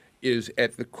should is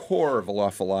at the core of an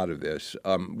awful lot of this.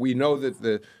 We know that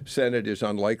the Senate is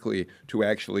unlikely to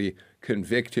actually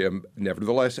convict him.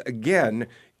 Nevertheless, again,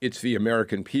 it's the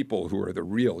American people who are the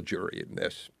real jury in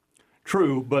this.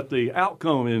 True, but the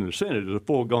outcome in the Senate is a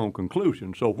foregone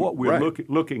conclusion. So what we're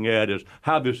looking at is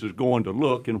how this is going to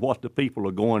look and what the people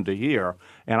are going to hear.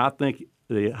 And I think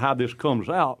how this comes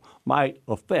out might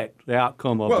affect the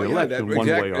outcome of the election one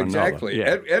way or another. Exactly.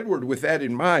 Yeah. Edward, with that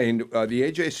in mind, the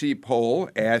AJC poll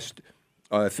asked,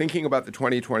 thinking about the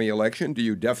 2020 election, do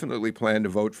you definitely plan to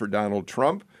vote for Donald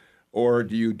Trump or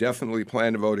do you definitely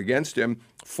plan to vote against him?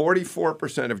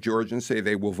 44% of Georgians say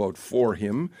they will vote for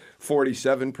him.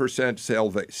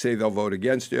 47% say they'll vote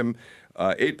against him.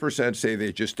 8% say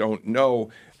they just don't know.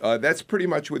 That's pretty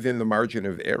much within the margin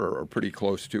of error, or pretty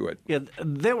close to it. Yeah,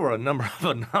 there were a number of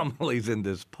anomalies in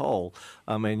this poll.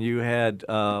 I mean, you had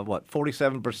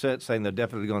 47% saying they're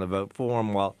definitely going to vote for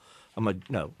him, while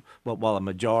a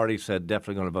majority said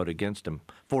definitely going to vote against him.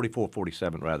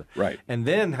 47 rather. Right. And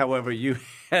then, however, you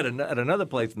had at another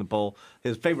place in the poll,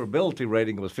 his favorability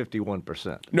rating was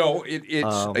 51%. No,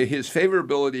 it's his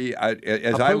favorability,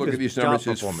 as I look at these numbers,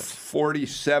 is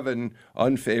 47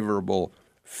 unfavorable,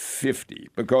 50.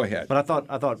 But go ahead. But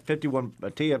I thought 51.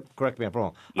 Tia, correct me if I'm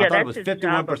wrong. Yeah, I thought it was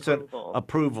 51%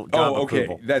 approval. Job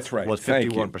approval. That's right. Was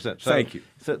 51%. Thank you.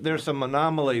 So there's some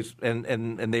anomalies,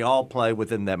 and they all play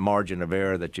within that margin of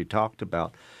error that you talked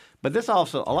about. But this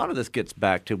also, a lot of this gets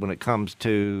back to when it comes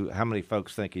to how many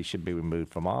folks think he should be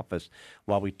removed from office.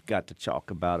 While we got to talk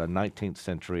about a 19th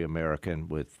century American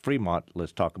with Fremont,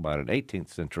 let's talk about an 18th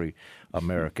century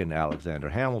American, Alexander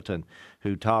Hamilton,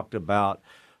 who talked about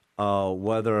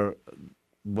whether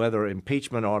whether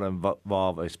impeachment ought to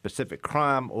involve a specific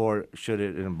crime or should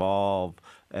it involve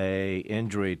a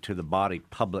injury to the body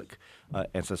public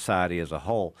and society as a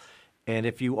whole. And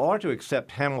if you are to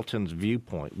accept Hamilton's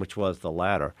viewpoint, which was the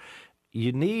latter,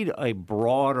 you need a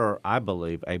broader, I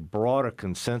believe, a broader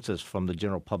consensus from the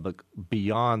general public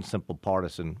beyond simple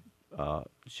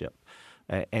partisanship.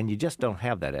 And you just don't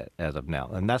have that as of now.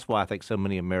 And that's why I think so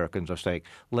many Americans are saying,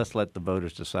 let's let the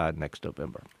voters decide next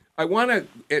November. I want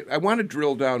to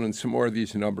drill down on some more of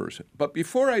these numbers. But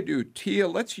before I do, Tia,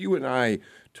 let's you and I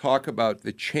talk about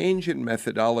the change in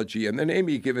methodology. And then,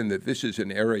 Amy, given that this is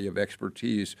an area of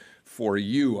expertise for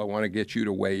you, I want to get you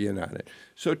to weigh in on it.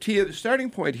 So, Tia, the starting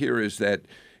point here is that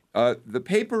the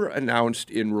paper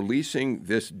announced in releasing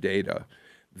this data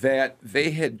that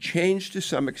they had changed to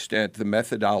some extent the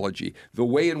methodology, the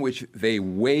way in which they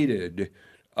weighted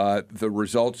the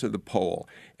results of the poll.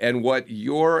 And what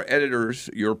your editors,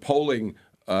 your polling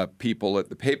people at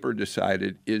the paper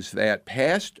decided is that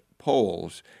past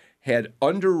polls had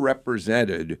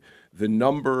underrepresented the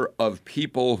number of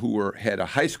people who had a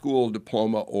high school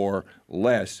diploma or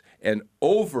less and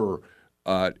over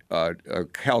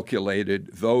calculated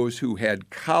those who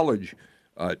had college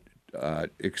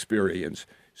experience.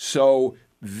 So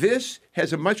this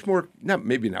has a much more,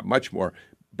 maybe not much more,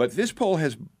 but this poll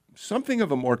has something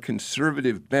of a more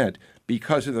conservative bent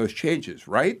because of those changes,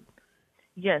 right?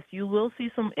 Yes, you will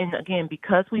see some, and again,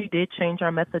 because we did change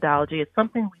our methodology, it's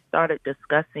something we started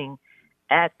discussing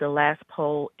at the last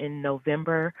poll in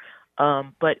November,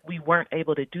 but we weren't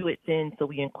able to do it then, so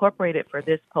we incorporated for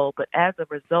this poll. But as a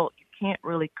result, you can't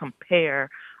really compare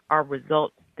our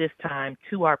results this time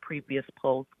to our previous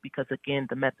polls because, again,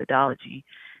 the methodology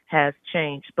has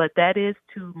changed. But that is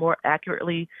to more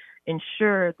accurately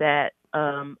ensure that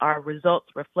our results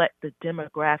reflect the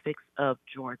demographics of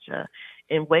Georgia.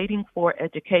 And waiting for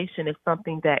education is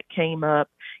something that came up,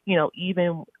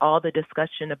 even all the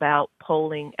discussion about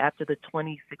polling after the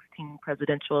 2016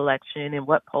 presidential election and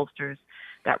what pollsters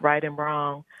got right and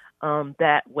wrong,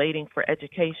 that waiting for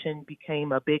education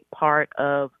became a big part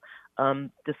of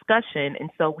discussion. And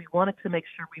so we wanted to make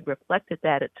sure we reflected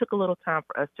that. It took a little time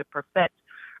for us to perfect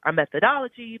our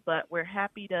methodology, but we're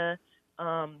happy to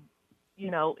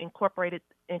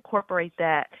incorporate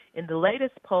that in the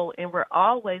latest poll, and we're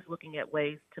always looking at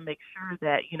ways to make sure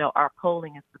that, our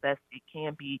polling is the best it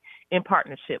can be in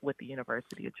partnership with the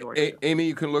University of Georgia. Amy,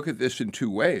 you can look at this in two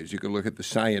ways. You can look at the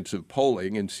science of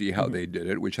polling and see how they did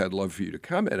it, which I'd love for you to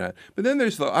comment on. But then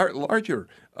there's the larger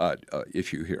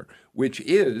issue here, which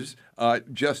is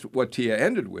just what Tia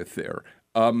ended with there.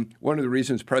 One of the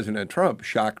reasons President Trump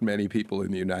shocked many people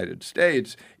in the United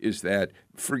States is that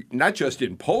not just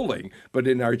in polling, but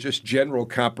in our just general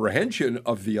comprehension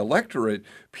of the electorate,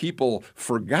 people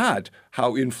forgot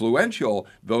how influential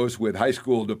those with high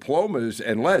school diplomas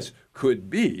and less could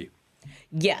be.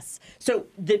 Yes. So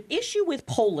the issue with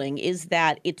polling is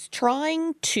that it's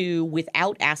trying to,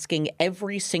 without asking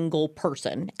every single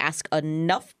person, ask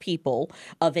enough people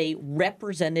of a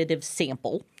representative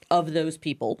sample of those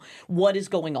people what is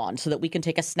going on so that we can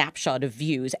take a snapshot of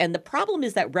views. And the problem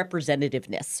is that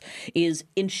representativeness is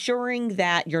ensuring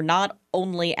that you're not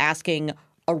only asking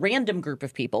a random group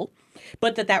of people,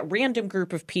 but that random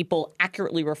group of people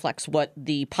accurately reflects what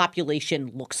the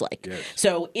population looks like. Yes.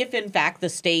 So if, in fact, the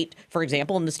state, for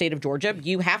example, in the state of Georgia,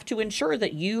 you have to ensure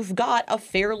that you've got a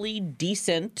fairly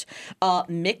decent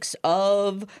mix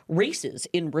of races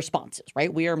in responses,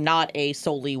 right? We are not a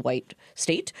solely white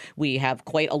state. We have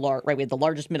quite a large, right? We have the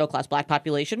largest middle-class Black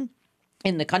population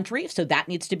in the country, so that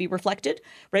needs to be reflected,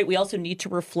 right? We also need to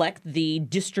reflect the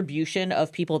distribution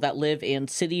of people that live in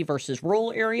city versus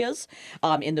rural areas.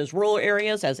 In those rural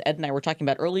areas, as Ed and I were talking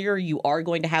about earlier, you are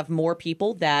going to have more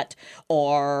people that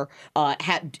are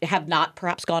have not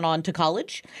perhaps gone on to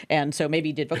college, and so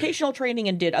maybe did vocational training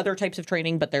and did other types of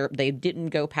training, but they didn't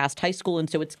go past high school,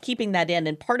 and so it's keeping that in.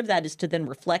 And part of that is to then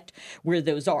reflect where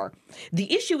those are.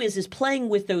 The issue is playing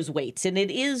with those weights, and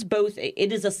it is both.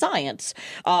 It is a science,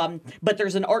 but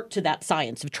there's an art to that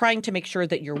science of trying to make sure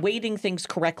that you're weighting things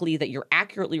correctly, that you're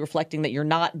accurately reflecting, that you're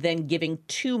not then giving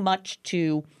too much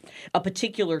to a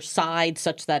particular side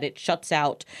such that it shuts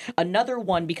out another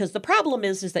one. Because the problem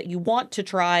is that you want to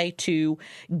try to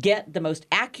get the most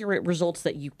accurate results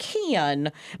that you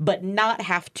can, but not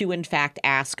have to, in fact,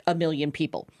 ask 1 million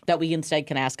people, that we instead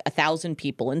can ask 1,000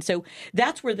 people. And so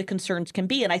that's where the concerns can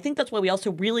be. And I think that's why we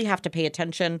also really have to pay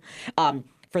attention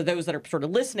for those that are sort of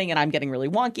listening, and I'm getting really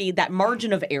wonky, that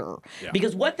margin of error. Yeah.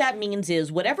 Because what that means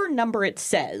is whatever number it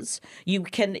says, you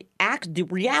can act. The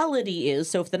reality is,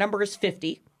 so if the number is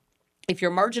 50, If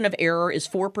your margin of error is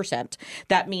 4%,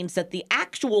 that means that the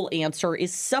actual answer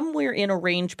is somewhere in a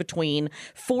range between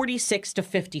 46 to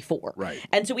 54. Right.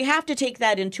 And so we have to take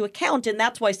that into account. And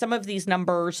that's why some of these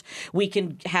numbers we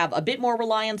can have a bit more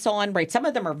reliance on, right? Some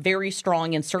of them are very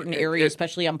strong in certain areas,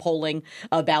 especially on polling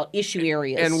about issue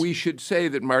areas. And we should say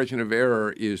that margin of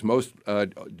error is most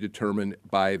determined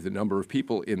by the number of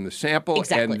people in the sample.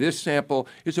 Exactly. And this sample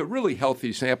is a really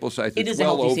healthy sample size. It It's is a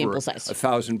well healthy over sample size.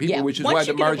 1,000 people, Yeah. which is Once why you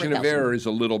the get over margin of 1,000. error is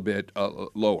a little bit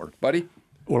lower. Buddy?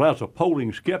 Well, as a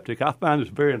polling skeptic, I find this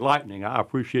very enlightening. I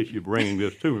appreciate you bringing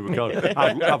this to me because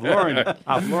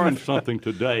I've learned something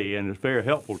today, and it's very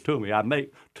helpful to me. I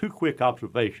make two quick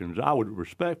observations. I would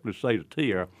respectfully say to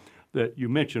Tia that you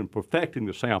mentioned perfecting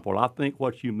the sample. I think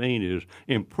what you mean is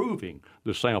improving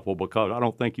the sample because I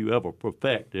don't think you ever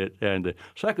perfect it. And the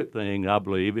second thing I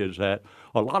believe is that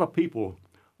a lot of people,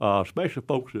 especially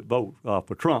folks that vote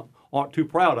for Trump, aren't too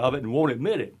proud of it and won't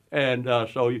admit it. And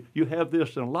so you have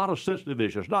this in a lot of sensitive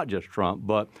issues, not just Trump,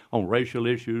 but on racial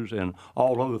issues and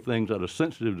all other things that are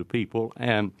sensitive to people.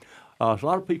 And so a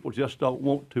lot of people just don't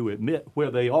want to admit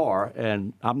where they are.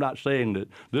 And I'm not saying that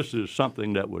this is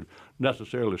something that would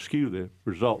necessarily skew the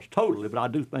results totally, but I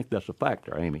do think that's a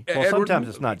factor, Amy. Well, sometimes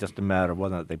it's not just a matter of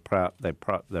whether or not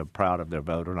they're proud of their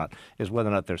vote or not. It's whether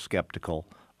or not they're skeptical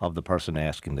of the person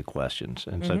asking the questions.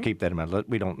 And so keep that in mind.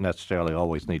 We don't necessarily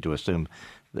always need to assume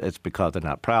that it's because they're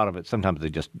not proud of it. Sometimes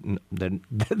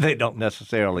they don't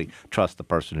necessarily trust the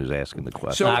person who's asking the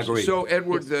question. I agree. So,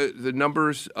 Edward, the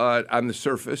numbers on the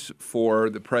surface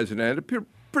for the president appear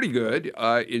pretty good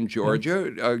in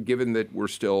Georgia, given that we're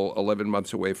still 11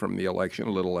 months away from the election,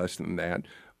 a little less than that.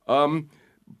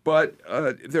 But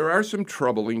there are some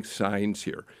troubling signs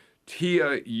here.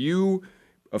 Tia, you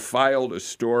filed a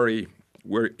story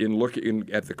where in looking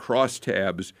at the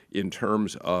crosstabs in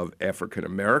terms of African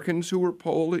Americans who were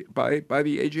polled by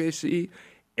the AJC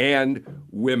and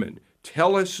women.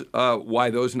 Tell us why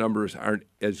those numbers aren't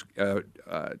as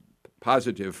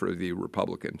positive for the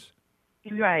Republicans.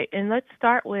 Right. And let's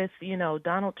start with,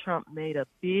 Donald Trump made a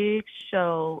big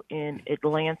show in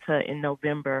Atlanta in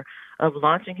November of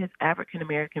launching his African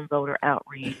American voter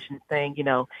outreach and saying,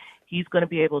 he's going to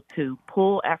be able to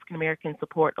pull African American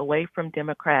support away from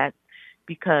Democrats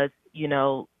because,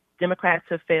 Democrats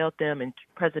have failed them and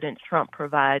President Trump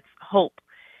provides hope.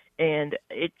 And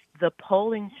the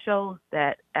polling shows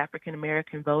that African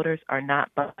American voters are not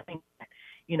buying that,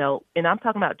 and I'm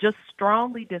talking about just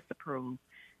strongly disapprove.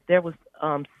 There was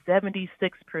 76%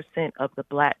 of the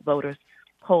black voters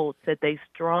polled said they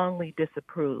strongly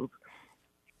disapprove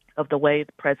of the way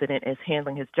the president is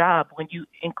handling his job. When you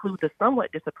include the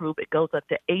somewhat disapprove, it goes up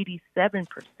to 87%.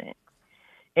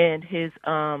 And his,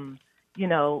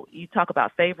 you talk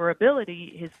about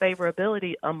favorability, his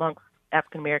favorability amongst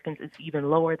African Americans is even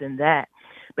lower than that.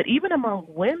 But even among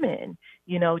women,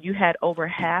 you had over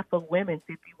half of women,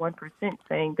 51%,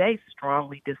 saying they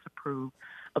strongly disapprove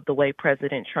of the way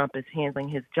President Trump is handling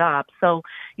his job. So,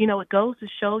 it goes to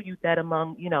show you that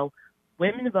among,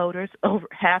 women voters, over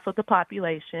half of the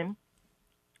population,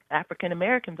 African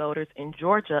American voters in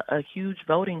Georgia, a huge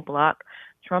voting bloc,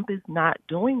 Trump is not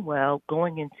doing well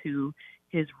going into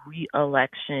his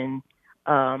re-election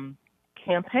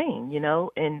campaign,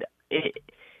 and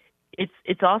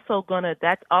it's also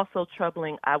that's also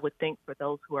troubling, I would think, for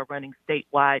those who are running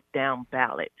statewide down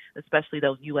ballot, especially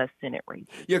those U.S. Senate races.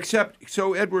 Yeah,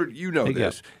 so Edward,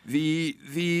 this.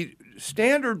 The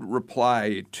standard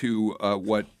reply to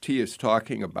what Tia is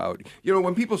talking about,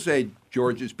 when people say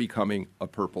Georgia's becoming a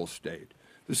purple state,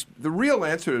 the real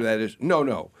answer to that is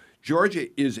no. Georgia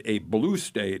is a blue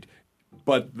state,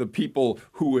 but the people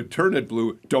who would turn it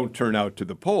blue don't turn out to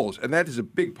the polls. And that is a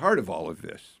big part of all of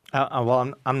this.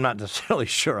 Well, I'm not necessarily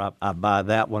sure I buy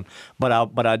that one, but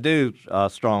I do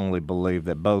strongly believe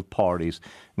that both parties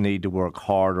need to work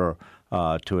harder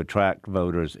to attract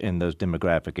voters in those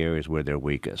demographic areas where they're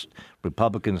weakest.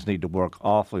 Republicans need to work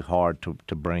awfully hard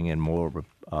to bring in more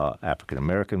African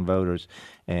American voters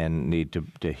and need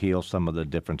to heal some of the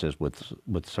differences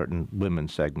with certain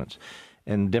women's segments.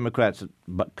 And Democrats,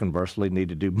 but conversely, need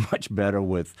to do much better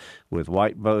with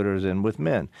white voters and with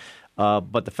men.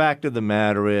 But the fact of the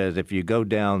matter is, if you go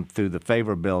down through the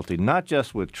favorability, not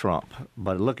just with Trump,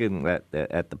 but looking at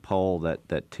the poll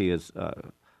that Tia's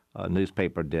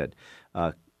newspaper did,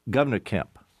 Governor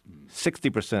Kemp,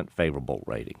 60% favorable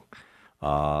rating.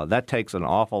 That takes an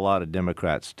awful lot of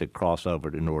Democrats to cross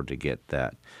over in order to get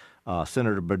that.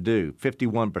 Senator Perdue,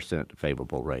 51%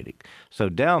 favorable rating. So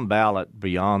down ballot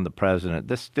beyond the president,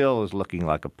 this still is looking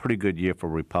like a pretty good year for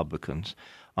Republicans,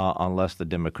 unless the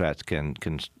Democrats can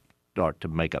start to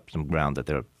make up some ground that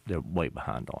they're way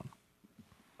behind on.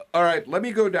 All right, let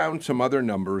me go down some other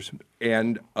numbers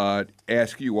and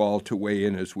ask you all to weigh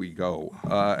in as we go.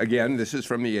 Again, this is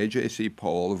from the AJC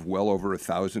poll of well over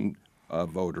 1,000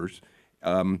 voters.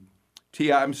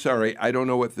 Tia, I'm sorry, I don't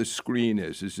know what the screen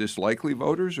is. Is this likely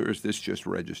voters or is this just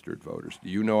registered voters? Do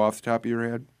you know off the top of your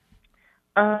head?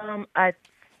 I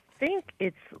think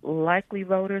it's likely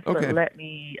voters, Okay. but let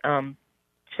me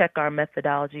check our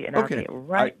methodology, and I'll get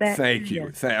right back Thank to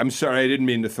you. I'm sorry, I didn't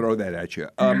mean to throw that at you.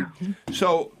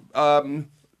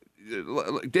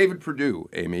 David Perdue,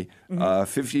 Amy,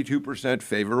 52%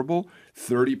 favorable,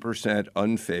 30%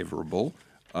 unfavorable.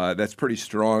 That's a pretty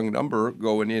strong number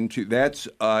going into. That's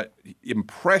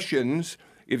impressions.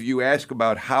 If you ask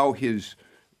about how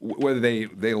whether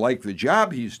they like the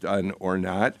job he's done or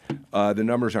not, the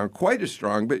numbers aren't quite as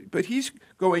strong. But he's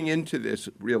going into this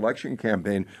reelection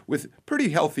campaign with pretty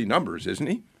healthy numbers, isn't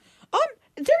he?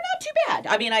 They're not too bad.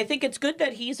 I mean, I think it's good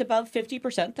that he's above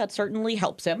 50%. That certainly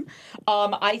helps him.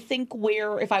 I think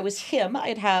if I was him,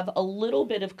 I'd have a little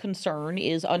bit of concern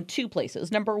is on two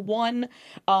places. Number one,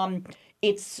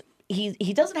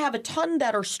 he doesn't have a ton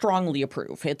that are strongly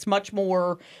approved. It's much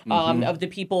more of the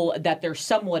people that they're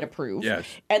somewhat approved. Yes.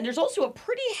 And there's also a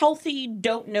pretty healthy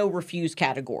don't know refuse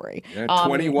category. Yeah,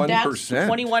 21%. That's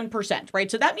 21%,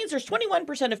 right? So that means there's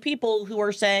 21% of people who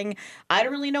are saying, I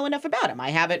don't really know enough about him. I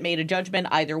haven't made a judgment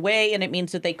either way. And it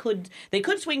means that they could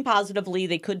swing positively,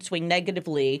 they could swing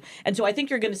negatively. And so I think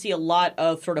you're going to see a lot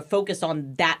of sort of focus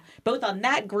on that, both on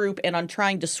that group and on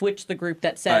trying to switch the group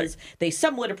that says they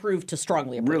somewhat approve to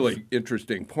strongly approve. Really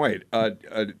interesting point.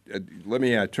 Let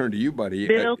me turn to you, buddy.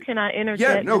 Bill, can I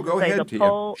interject? Yeah, no, go ahead, The Tia.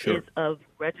 poll Sure. is of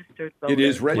registered voters. It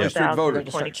is registered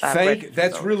voters. 1,025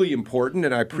 That's voters. really important,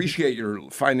 and I appreciate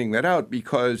your finding that out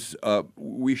because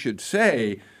we should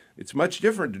say it's much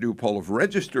different to do a poll of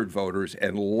registered voters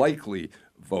and likely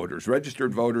voters.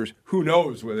 Registered voters, who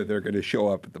knows whether they're going to show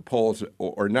up at the polls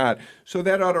or not. So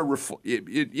that ought to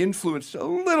it influenced a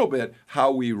little bit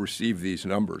how we receive these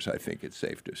numbers, I think it's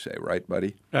safe to say. Right,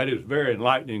 buddy? That is very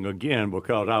enlightening, again,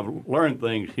 because I've learned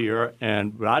things here,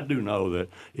 but I do know that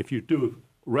if you do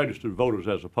registered voters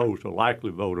as opposed to likely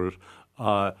voters,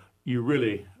 you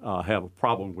really have a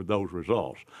problem with those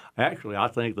results. Actually, I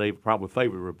think they probably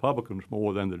favor Republicans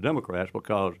more than the Democrats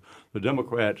because the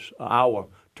Democrats, our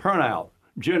turnout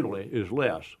generally is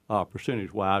less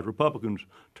percentage-wise. Republicans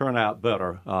turn out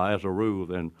better as a rule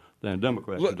than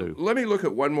Democrats do. Let me look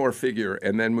at one more figure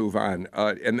and then move on,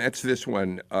 and that's this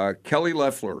one. Kelly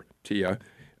Loeffler, Tia,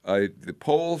 the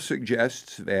poll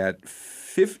suggests that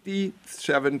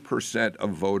 57%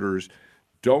 of voters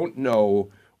don't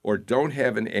know or don't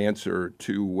have an answer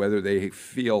to whether they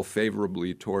feel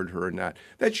favorably toward her or not.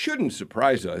 That shouldn't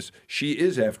surprise us. She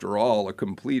is, after all, a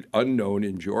complete unknown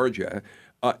in Georgia.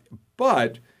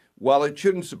 But while it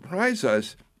shouldn't surprise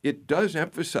us, it does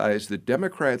emphasize that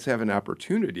Democrats have an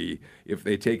opportunity, if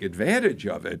they take advantage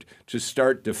of it, to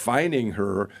start defining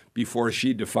her before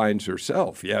she defines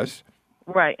herself, yes?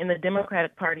 Right, and the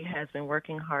Democratic Party has been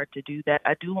working hard to do that.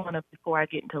 I do want to, before I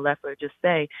get into Loeffler, just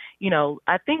say,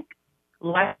 I think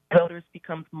likely voters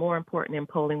becomes more important in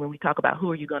polling when we talk about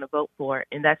who are you going to vote for,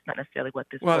 and that's not necessarily what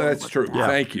this Well, poll that's was true. about.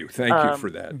 Thank you for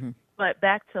that. But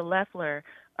back to Loeffler,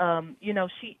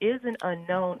 she is an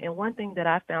unknown, and one thing that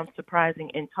I found surprising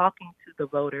in talking to the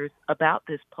voters about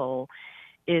this poll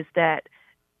is that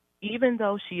even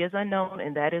though she is unknown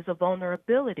and that is a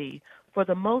vulnerability, for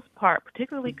the most part,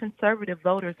 particularly conservative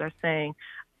voters are saying,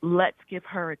 let's give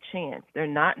her a chance. They're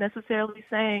not necessarily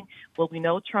saying, well, we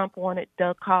know Trump wanted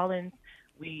Doug Collins.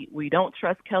 We don't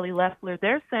trust Kelly Loeffler.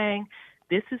 They're saying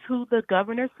this is who the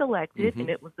governor selected, and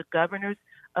it was the governor's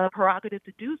prerogative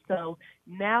to do so.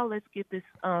 Now let's give this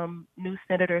new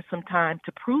senator some time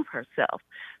to prove herself.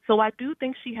 So I do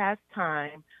think she has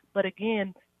time. But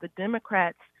again, the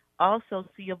Democrats also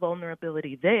see a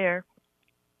vulnerability there.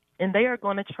 And they are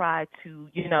going to try to,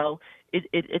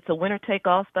 it's a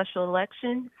winner-take-all special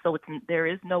election, so there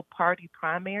is no party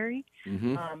primary.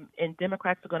 And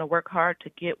Democrats are going to work hard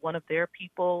to get one of their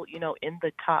people, in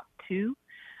the top two.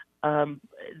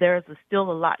 There's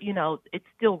still a lot, it's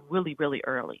still really, really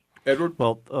early. Edward?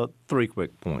 Well, three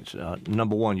quick points.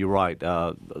 Number one, you're right.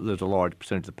 There's a large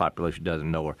percentage of the population doesn't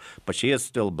know her, but she is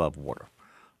still above water.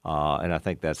 And I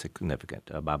think that's significant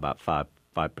by about five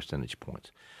percentage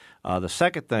points. The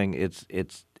second thing,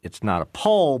 it's not a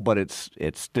poll, but it's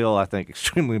still, I think,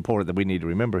 extremely important that we need to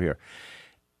remember here.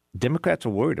 Democrats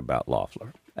are worried about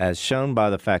Loeffler, as shown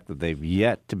by the fact that they've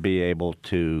yet to be able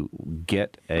to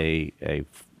get a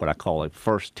what I call a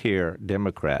first-tier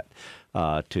Democrat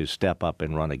to step up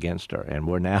and run against her. And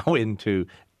we're now into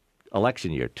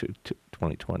election year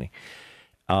 2020.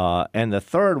 And the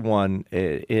third one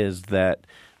is that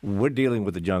we're dealing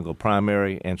with the jungle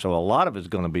primary, and so a lot of it's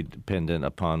going to be dependent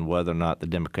upon whether or not the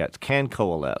Democrats can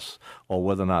coalesce or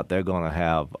whether or not they're going to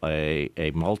have a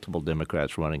multiple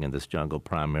Democrats running in this jungle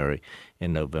primary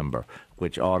in November,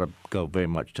 which ought to go very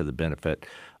much to the benefit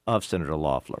of Senator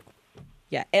Loeffler.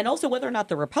 Yeah, and also whether or not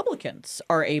the Republicans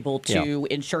are able to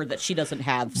ensure that she doesn't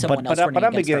have someone else running But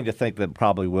I'm against beginning her. to think that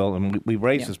probably will. And we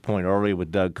raised this point earlier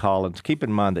with Doug Collins. Keep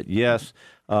in mind that, yes,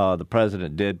 the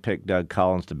president did pick Doug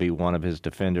Collins to be one of his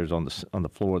defenders on the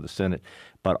floor of the Senate.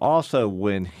 But also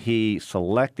when he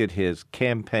selected his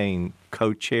campaign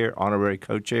co-chair, honorary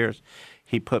co-chairs,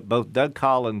 he put both Doug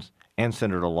Collins and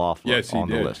Senator Loeffler on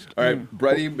the list. All right,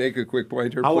 Brady, make a quick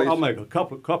point here, please. I'll make a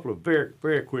couple of very,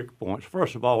 very quick points.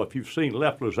 First of all, if you've seen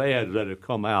Loeffler's ads that have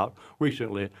come out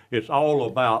recently, it's all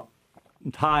about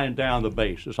tying down the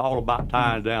base. It's all about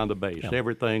tying down the base. Yep.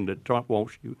 Everything that Trump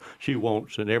wants, she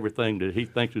wants, and everything that he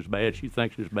thinks is bad, she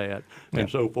thinks is bad, and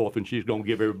so forth. And she's going to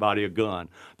give everybody a gun.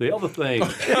 The other thing, the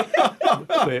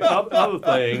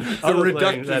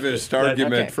reductivist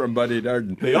argument from Buddy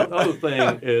Darden. The other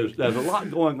thing is there's a lot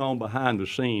going on behind the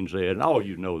scenes there, and all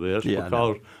you know this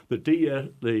because the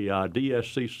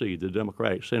DSCC, the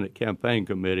Democratic Senate Campaign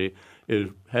Committee,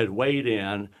 has weighed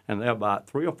in, and there are about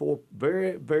 3 or 4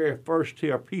 very, very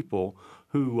first-tier people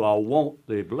who want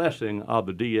the blessing of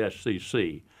the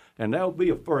DSCC. And that would be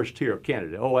a first-tier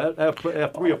candidate. There are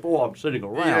 3 or 4 of them sitting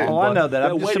around. Oh, I know that.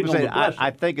 I'm just saying,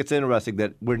 I think it's interesting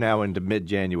that we're now into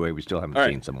mid-January. We still haven't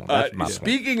seen someone. That's my point.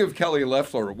 Speaking of Kelly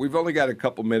Loeffler, we've only got a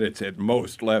couple minutes at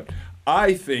most left.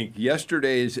 I think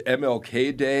yesterday's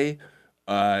MLK Day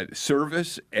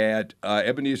service at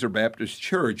Ebenezer Baptist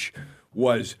Church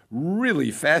was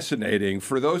really fascinating.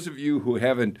 For those of you who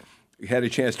haven't had a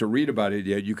chance to read about it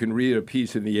yet, you can read a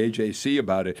piece in the AJC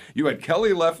about it. You had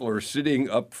Kelly Loeffler sitting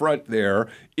up front there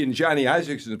in Johnny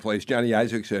Isakson's place. Johnny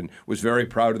Isakson was very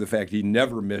proud of the fact he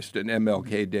never missed an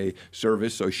MLK Day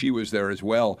service, so she was there as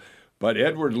well. But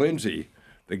Edward Lindsay,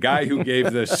 the guy who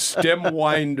gave the stem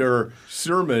winder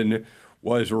sermon,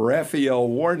 was Raphael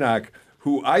Warnock,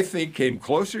 who I think came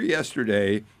closer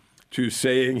yesterday to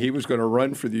saying he was going to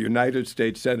run for the United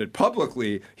States Senate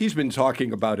publicly. He's been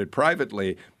talking about it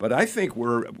privately, but I think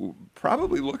we're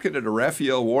probably looking at a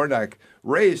Raphael Warnock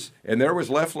race, and there was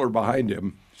Loeffler behind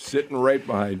him, sitting right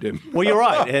behind him. Well, you're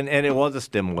right, and it was a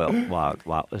stem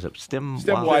is it stem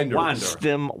winder?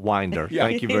 Stem winder. Yeah.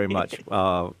 Thank you very much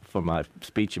for my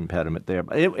speech impediment there.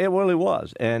 It really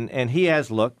was, and he has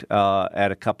looked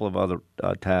at a couple of other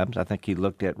times. I think he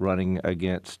looked at running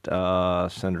against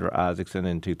Senator Isakson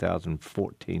in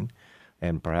 2014,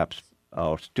 and perhaps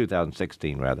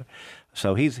 2016 rather.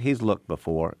 So he's looked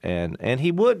before, and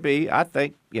he would be, I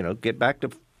think, get back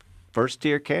to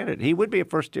first-tier candidate. He would be a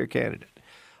first-tier candidate.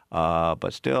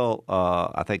 But still,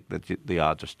 I think that the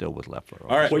odds are still with Loeffler.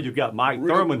 All right. Well, you've got Mike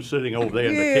Thurman sitting over there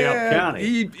in DeKalb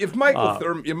County. If Mike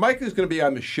is going to be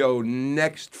on the show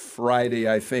next Friday,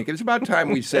 I think it's about time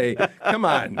we say, "Come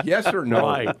on, yes or no?"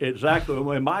 Right, exactly.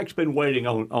 Well, Mike's been waiting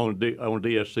on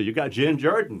DSC. You got Jen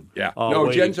Jordan. Yeah. No,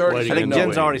 Jen's already said no. I think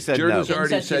Jen's already said no. Jen's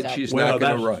already said she's not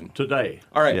going to run today.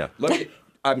 All right. Yeah.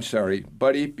 I'm sorry,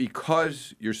 buddy,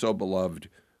 because you're so beloved.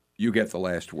 You get the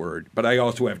last word, but I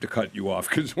also have to cut you off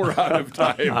because we're out of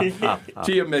time.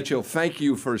 Tia Mitchell, thank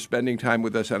you for spending time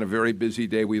with us on a very busy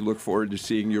day. We look forward to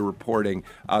seeing your reporting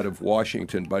out of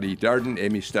Washington. Buddy Darden,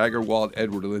 Amy Steigerwald,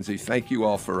 Edward Lindsay, thank you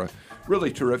all for a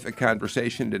really terrific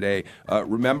conversation today.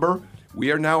 Remember,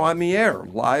 we are now on the air,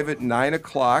 live at 9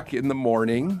 o'clock in the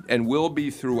morning, and will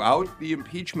be throughout the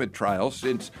impeachment trial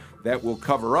since that will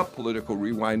cover up Political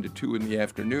Rewind at 2 in the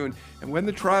afternoon. And when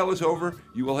the trial is over,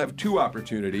 you will have 2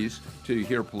 opportunities to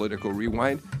hear Political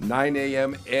Rewind, 9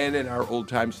 a.m. and in our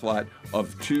old-time slot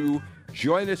of 2.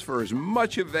 Join us for as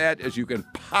much of that as you can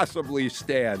possibly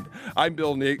stand. I'm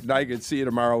Bill Nigut. See you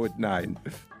tomorrow at 9.